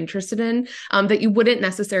programs that you're interested in, that you wouldn't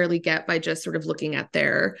necessarily get by just sort of looking at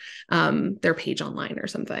their page online or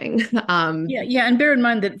something. Yeah. And bear in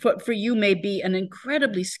mind that for you may be an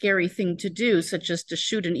incredibly scary thing to do, such as to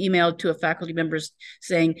shoot an email to a faculty member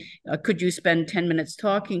saying, could you spend 10 minutes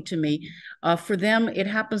talking to me? For them, it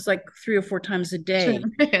happens like 3 or 4 times a day.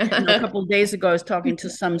 A couple of days ago, I was talking to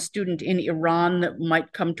some student in Iran that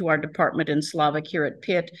might come to our department in Slavic here at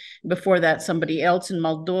Pitt. Before that, somebody else in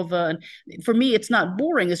Moldova. And for me, it's not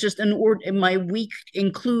boring. It's just my week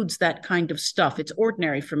includes that kind of stuff. It's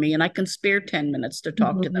ordinary for me, and I can spare 10 minutes to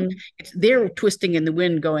talk to them. They're twisting in the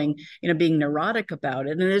wind going, being neurotic about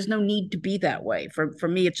it. And there's no need to be that way. For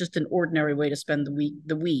me, it's just an ordinary way to spend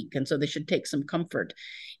the week. And so they should take some comfort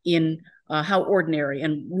in how ordinary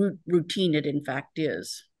and routine it in fact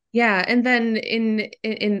is. Yeah, and then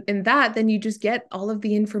in that, then you just get all of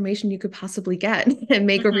the information you could possibly get and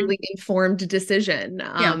make a really informed decision.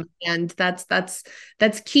 And that's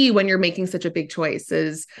key when you're making such a big choice.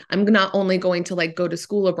 Is I'm not only going to like go to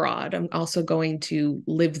school abroad, I'm also going to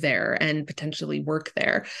live there and potentially work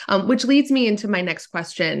there. Which leads me into my next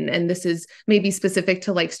question, and this is maybe specific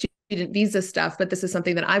to like student visa stuff, but this is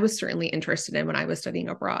something that I was certainly interested in when I was studying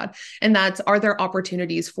abroad. And that's, are there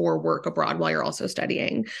opportunities for work abroad while you're also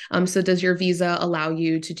studying? So does your visa allow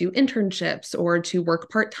you to do internships or to work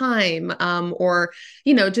part-time, or,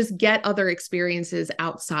 you know, just get other experiences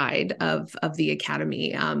outside of the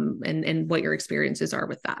academy, and what your experiences are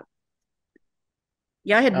with that?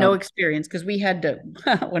 Yeah, I had no experience because we had to,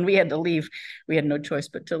 when we had to leave, we had no choice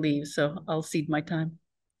but to leave. So I'll cede my time.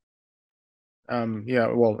 Yeah,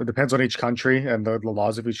 well, it depends on each country and the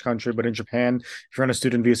laws of each country. But in Japan, if you're on a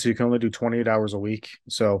student visa, you can only do 28 hours a week.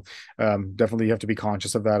 So definitely you have to be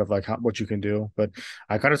conscious of that, of like what you can do. But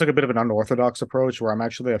I kind of took a bit of an unorthodox approach where I'm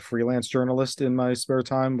actually a freelance journalist in my spare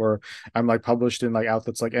time, where I'm like published in like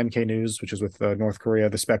outlets like NK News, which is with North Korea,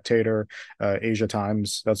 The Spectator, Asia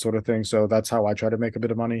Times, that sort of thing. So that's how I try to make a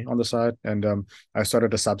bit of money on the side. And I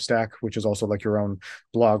started a Substack, which is also like your own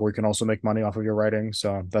blog where you can also make money off of your writing.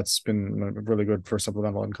 So that's been really good for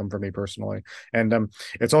supplemental income for me personally. And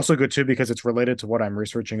it's also good too because it's related to what I'm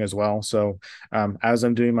researching as well. So as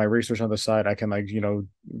I'm doing my research on the side, I can like, you know,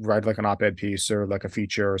 write like an op-ed piece or like a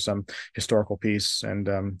feature or some historical piece. And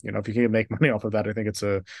you know, if you can make money off of that, I think it's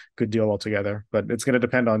a good deal altogether. But it's going to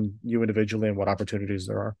depend on you individually and what opportunities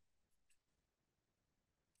there are.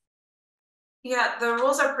 Yeah, the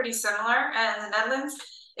rules are pretty similar in the Netherlands.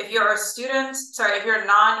 If you're a student, sorry, if you're a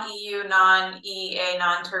non-EU, non-EEA,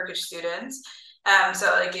 non-Turkish student, so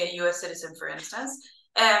like a US citizen, for instance,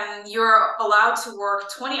 you're allowed to work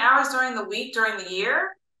 20 hours during the week, during the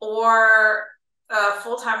year, or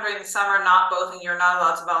full-time during the summer, not both, and you're not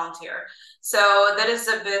allowed to volunteer. So that is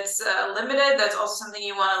a bit limited. That's also something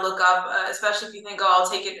you want to look up, especially if you think, oh, I'll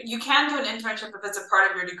take it. You can do an internship if it's a part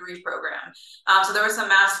of your degree program. So there were some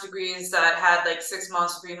master degrees that had like 6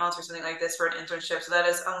 months, 3 months or something like this for an internship. So that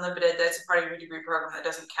is unlimited. That's a part of your degree program that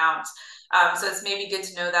doesn't count. So it's maybe good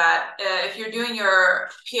to know that if you're doing your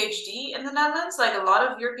PhD in the Netherlands, like a lot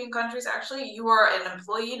of European countries, actually, you are an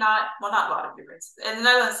employee, not a lot of Europeans. In the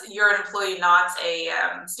Netherlands, you're an employee, not a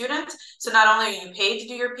student. So not only are you paid to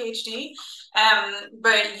do your PhD,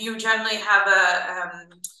 but you generally have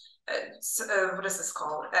what is this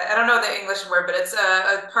called? I don't know the English word, but it's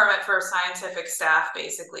a permit for scientific staff,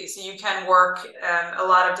 basically. So you can work a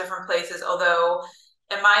lot of different places, although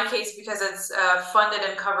in my case, because it's funded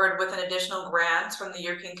and covered with an additional grant from the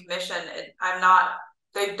European Commission,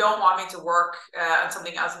 they don't want me to work on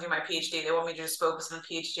something else and do my PhD. They want me to just focus on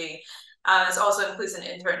PhD. This also includes an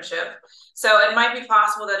internship. So it might be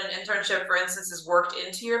possible that an internship, for instance, is worked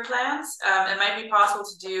into your plans. It might be possible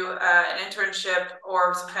to do an internship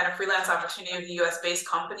or some kind of freelance opportunity with a US-based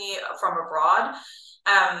company from abroad.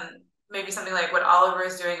 Maybe something like what Oliver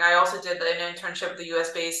is doing. I also did an internship with a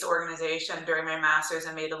US-based organization during my master's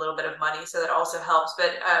and made a little bit of money, so that also helps.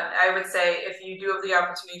 But I would say if you do have the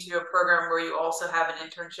opportunity to do a program where you also have an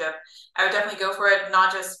internship, I would definitely go for it,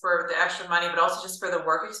 not just for the extra money, but also just for the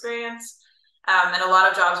work experience. And a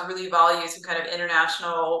lot of jobs really value some kind of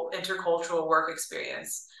international, intercultural work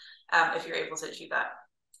experience if you're able to achieve that.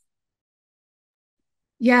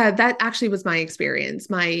 Yeah, that actually was my experience.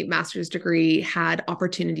 My master's degree had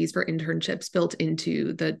opportunities for internships built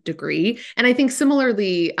into the degree. And I think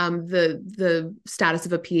similarly, the status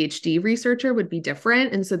of a PhD researcher would be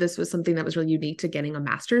different. And so this was something that was really unique to getting a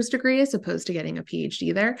master's degree as opposed to getting a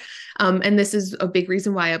PhD there. And this is a big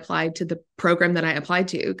reason why I applied to the program that I applied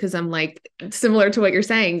to, because I'm like, similar to what you're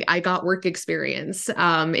saying, I got work experience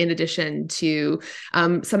in addition to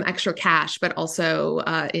some extra cash, but also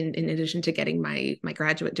in addition to getting my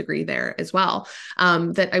graduate degree there as well.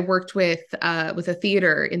 That I worked with a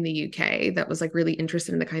theater in the UK that was like really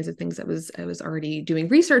interested in the kinds of things that I was already doing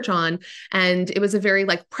research on, and it was a very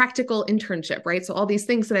like practical internship, right? So all these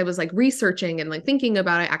things that I was like researching and like thinking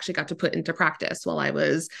about, I actually got to put into practice while I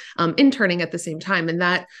was interning at the same time, and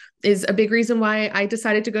that is a big reason why I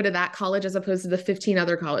decided to go to that college as opposed to the 15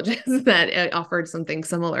 other colleges that offered something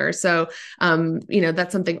similar. So, you know,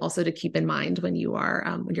 that's something also to keep in mind when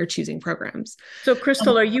you're choosing programs. So,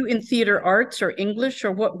 Krystal, are you in theater arts or English,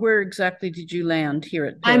 or where exactly did you land here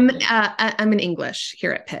at Pitt? I'm in English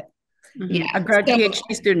here at Pitt. Yeah. A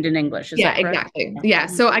PhD student in English, is that correct? Exactly. Yeah.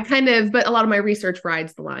 So I but a lot of my research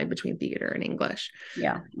rides the line between theater and English.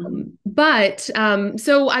 Yeah.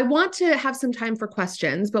 So I want to have some time for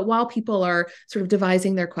questions, but while people are sort of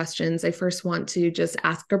devising their questions, I first want to just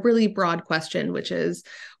ask a really broad question, which is,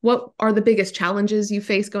 what are the biggest challenges you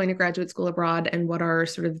face going to graduate school abroad, and what are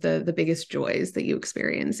sort of the biggest joys that you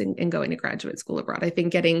experience in going to graduate school abroad? I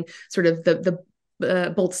think getting sort of the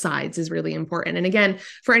both sides is really important. And again,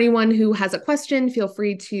 for anyone who has a question, feel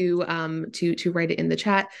free to write it in the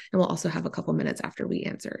chat, and we'll also have a couple minutes after we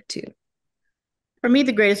answer too. For me,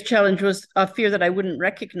 the greatest challenge was a fear that I wouldn't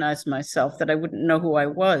recognize myself, that I wouldn't know who I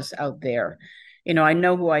was out there. You know, I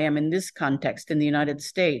know who I am in this context in the United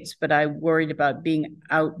States, but I worried about being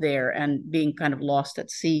out there and being kind of lost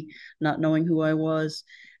at sea, not knowing who I was.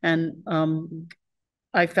 And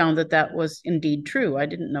I found that was indeed true. I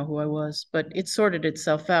didn't know who I was, but it sorted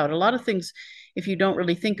itself out. A lot of things, if you don't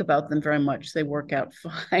really think about them very much, they work out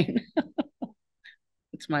fine.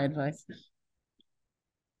 It's my advice.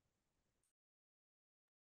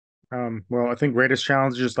 Well, I think greatest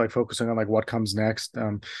challenge is just like focusing on like what comes next.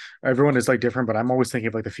 Everyone is like different, but I'm always thinking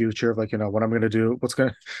of like the future of like, what I'm going to do,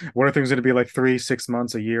 what are things going to be like 3, 6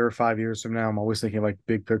 months, a year, 5 years from now. I'm always thinking like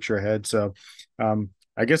big picture ahead. So,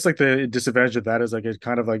 I guess like the disadvantage of that is like it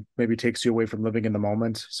kind of like maybe takes you away from living in the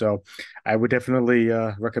moment. So I would definitely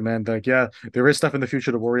recommend like, yeah, there is stuff in the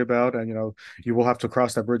future to worry about, and you will have to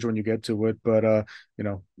cross that bridge when you get to it. But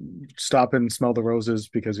stop and smell the roses,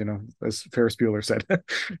 because as Ferris Bueller said.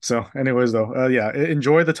 So anyways though, yeah,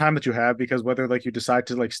 enjoy the time that you have, because whether like you decide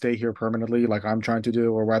to like stay here permanently like I'm trying to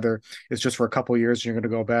do, or whether it's just for a couple of years and you're going to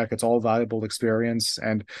go back, it's all valuable experience.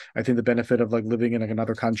 And I think the benefit of like living in like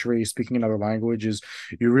another country, speaking another language, is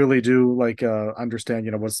you really do like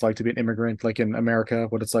understand what it's like to be an immigrant like in America,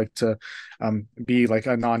 what it's like to be like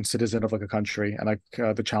a non-citizen of like a country, and like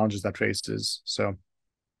the challenges that faces. So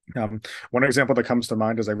one example that comes to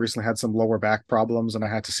mind is I recently had some lower back problems, and I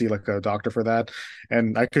had to see like a doctor for that.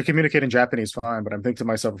 And I could communicate in Japanese fine, but I'm thinking to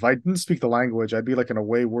myself, if I didn't speak the language, I'd be like in a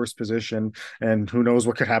way worse position. And who knows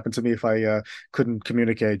what could happen to me if I couldn't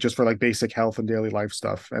communicate just for like basic health and daily life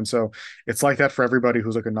stuff. And so it's like that for everybody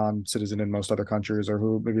who's like a non-citizen in most other countries, or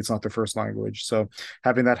who maybe it's not their first language. So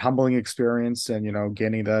having that humbling experience and,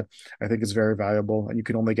 gaining that, I think is very valuable. And you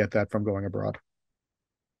can only get that from going abroad.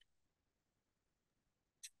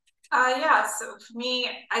 Yeah, so for me,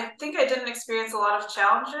 I think I didn't experience a lot of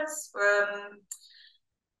challenges,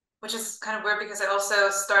 which is kind of weird because I also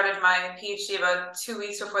started my PhD about 2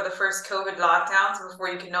 weeks before the first COVID lockdown, so before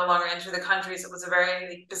you could no longer enter the country. So it was a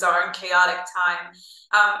very bizarre and chaotic time.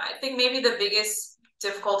 I think maybe the biggest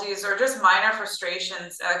difficulties or just minor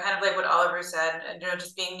frustrations, kind of like what Oliver said, and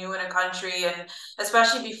just being new in a country, and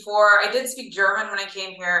especially before I did speak German when I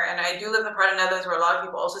came here, and I do live in a part of the Netherlands where a lot of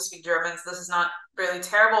people also speak German, so this is not really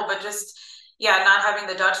terrible, but just not having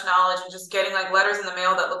the Dutch knowledge and just getting like letters in the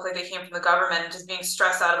mail that look like they came from the government, and just being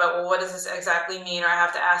stressed out about, well, what does this exactly mean, or I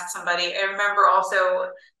have to ask somebody. I remember also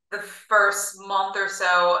the first month or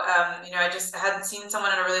so, I just hadn't seen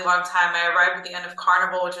someone in a really long time. I arrived at the end of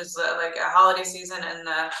Carnival, which is like a holiday season in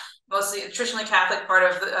the mostly traditionally Catholic part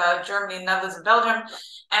of Germany, Netherlands, and Belgium.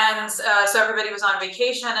 And so everybody was on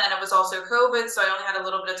vacation, and it was also COVID. So I only had a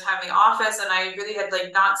little bit of time in the office, and I really had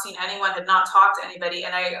like not seen anyone, had not talked to anybody.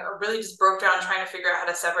 And I really just broke down trying to figure out how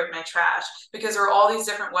to separate my trash, because there were all these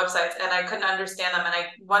different websites and I couldn't understand them. And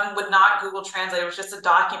one would not Google Translate. It was just a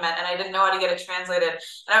document, and I didn't know how to get it translated.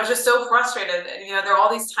 And I was just so frustrated. There are all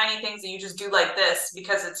these tiny things that you just do like this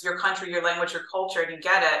because it's your country, your language, your culture, and you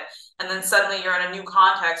get it. And then suddenly you're in a new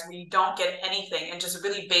context where you don't get anything, and just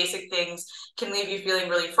really basic things can leave you feeling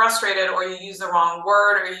really frustrated, or you use the wrong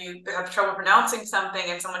word, or you have trouble pronouncing something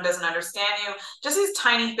and someone doesn't understand you. Just these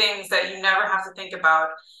tiny things that you never have to think about.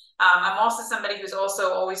 I'm also somebody who's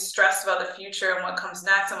also always stressed about the future and what comes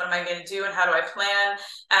next and what am I going to do and how do I plan.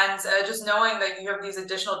 And just knowing that you have these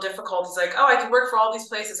additional difficulties, like, oh, I could work for all these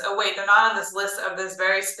places. Oh, wait, they're not on this list of this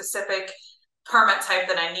very specific permit type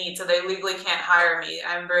that I need, so they legally can't hire me.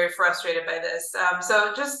 I'm very frustrated by this.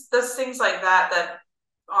 So just those things like that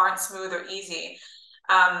aren't smooth or easy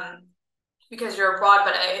because you're abroad.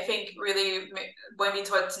 But I think really, when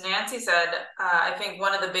to what Nancy said, I think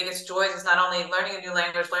one of the biggest joys is not only learning a new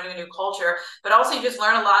language, learning a new culture, but also you just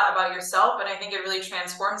learn a lot about yourself. And I think it really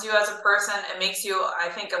transforms you as a person. It makes you, I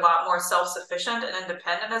think, a lot more self-sufficient and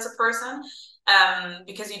independent as a person.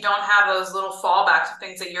 because you don't have those little fallbacks of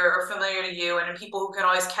things that are familiar to you, and people who can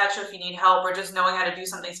always catch you if you need help, or just knowing how to do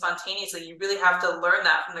something spontaneously. You really have to learn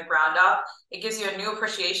that from the ground up. It gives you a new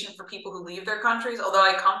appreciation for people who leave their countries. Although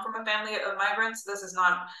I come from a family of migrants, this is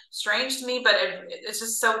not strange to me, but it's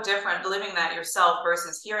just so different living that yourself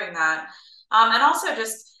versus hearing that. And also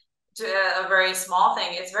just a very small thing,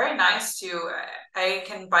 it's very nice I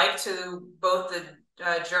can bike to both the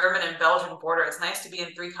German and Belgian border. It's nice to be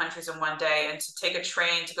in 3 countries in one day, and to take a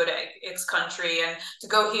train to go to X country, and to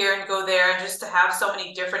go here and go there, and just to have so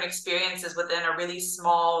many different experiences within a really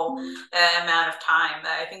small amount of time.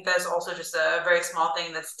 I think that's also just a very small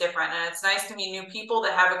thing that's different. And it's nice to meet new people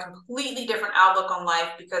that have a completely different outlook on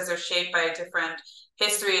life, because they're shaped by a different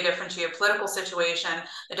history, a different geopolitical situation,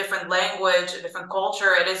 a different language, a different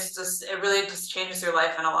culture. It really just changes your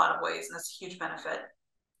life in a lot of ways, and that's a huge benefit.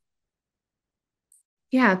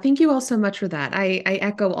 Yeah, thank you all so much for that. I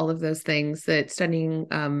echo all of those things, that studying,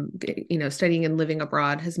 studying and living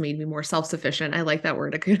abroad has made me more self-sufficient. I like that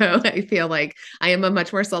word, Akudo. I feel like I am a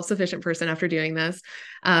much more self-sufficient person after doing this.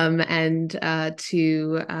 And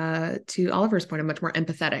to Oliver's point, I'm much more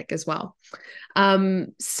empathetic as well.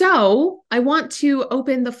 So I want to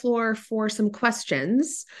open the floor for some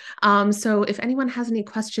questions. So if anyone has any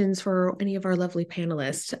questions for any of our lovely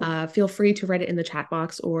panelists, feel free to write it in the chat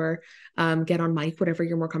box, or get on mic, whatever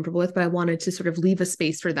you're more comfortable with. But I wanted to sort of leave a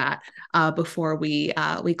space for that before we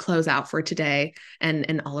close out for today,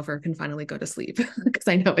 and Oliver can finally go to sleep, because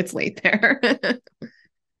I know it's late there.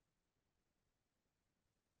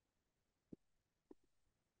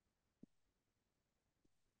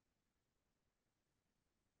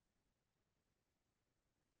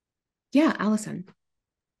 Yeah, Allison.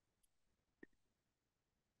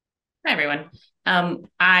 Hi, everyone.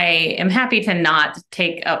 I am happy to not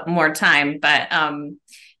take up more time, but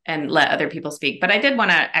and let other people speak. But I did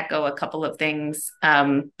want to echo a couple of things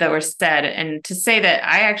that were said, and to say that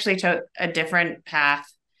I actually took a different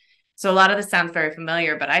path. So a lot of this sounds very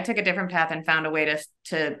familiar, but I took a different path and found a way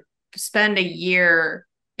to spend a year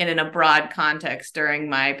in an abroad context during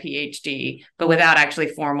my PhD, but without actually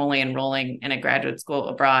formally enrolling in a graduate school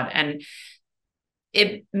abroad. And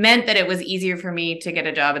it meant that it was easier for me to get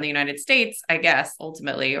a job in the United States, I guess,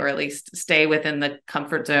 ultimately, or at least stay within the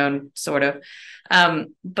comfort zone, sort of.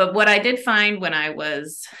 But what I did find when I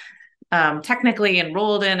was technically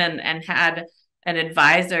enrolled in and had an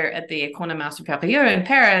advisor at the École Master Superieur in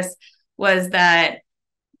Paris was that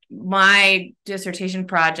my dissertation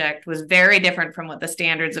project was very different from what the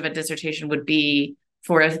standards of a dissertation would be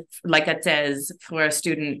for like a thèse for a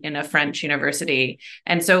student in a French university.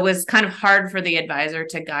 And so it was kind of hard for the advisor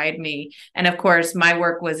to guide me. And of course, my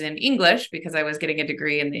work was in English because I was getting a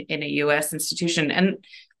degree in a US institution. And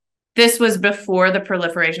this was before the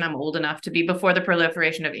proliferation, I'm old enough to be before the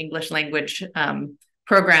proliferation of English language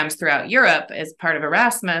programs throughout Europe as part of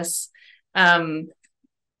Erasmus.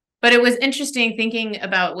 But it was interesting thinking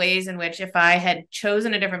about ways in which if I had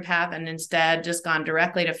chosen a different path and instead just gone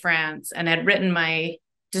directly to France and had written my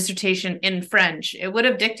dissertation in French, it would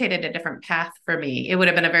have dictated a different path for me. It would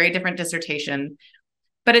have been a very different dissertation,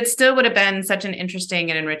 but it still would have been such an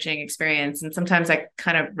interesting and enriching experience. And sometimes I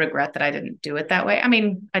kind of regret that I didn't do it that way. I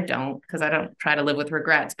mean, I don't, because I don't try to live with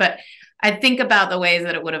regrets, but I think about the ways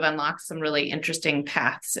that it would have unlocked some really interesting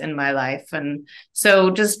paths in my life. And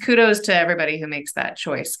so just kudos to everybody who makes that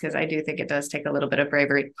choice, because I do think it does take a little bit of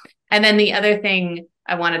bravery. And then the other thing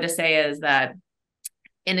I wanted to say is that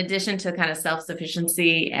in addition to kind of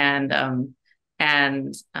self-sufficiency and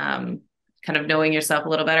kind of knowing yourself a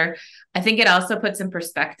little better, I think it also puts in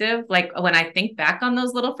perspective, like when I think back on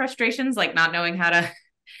those little frustrations, like not knowing how to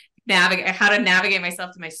navigate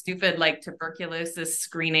myself to my stupid like tuberculosis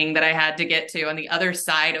screening that I had to get to on the other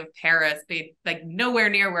side of Paris, like nowhere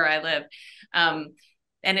near where I live.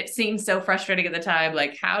 And it seemed so frustrating at the time,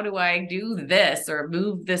 like, how do I do this or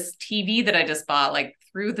move this TV that I just bought like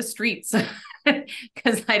through the streets?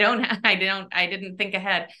 Because I didn't think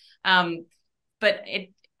ahead. But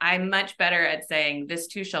I'm much better at saying this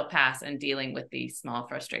too shall pass and dealing with these small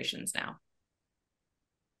frustrations now.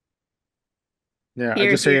 Yeah,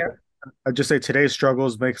 I just say today's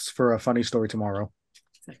struggles makes for a funny story tomorrow.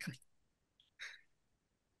 Exactly.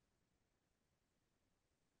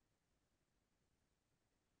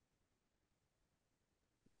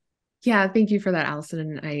 Yeah, thank you for that,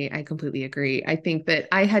 Allison. And I completely agree. I think that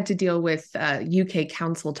I had to deal with UK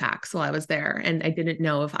council tax while I was there, and I didn't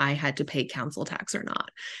know if I had to pay council tax or not.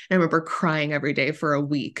 And I remember crying every day for a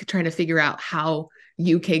week, trying to figure out how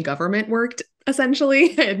UK government worked,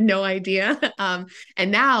 essentially. I had no idea.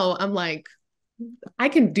 And now I'm like, I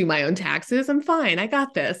can do my own taxes. I'm fine. I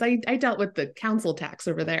got this. I dealt with the council tax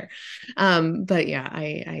over there. But yeah,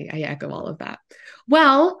 I echo all of that.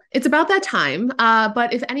 Well, it's about that time.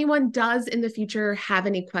 But if anyone does in the future have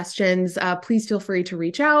any questions, please feel free to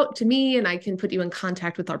reach out to me and I can put you in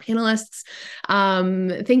contact with our panelists.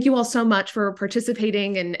 Thank you all so much for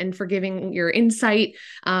participating and for giving your insight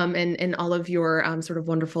and all of your sort of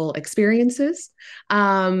wonderful experiences.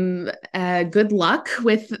 Good luck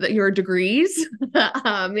with your degrees.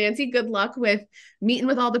 Nancy, good luck with meeting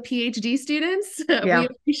with all the PhD students. Yeah. We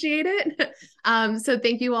appreciate it. So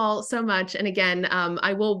thank you all so much. And again,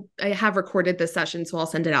 I have recorded this session, so I'll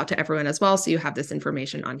send it out to everyone as well. So you have this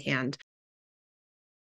information on hand.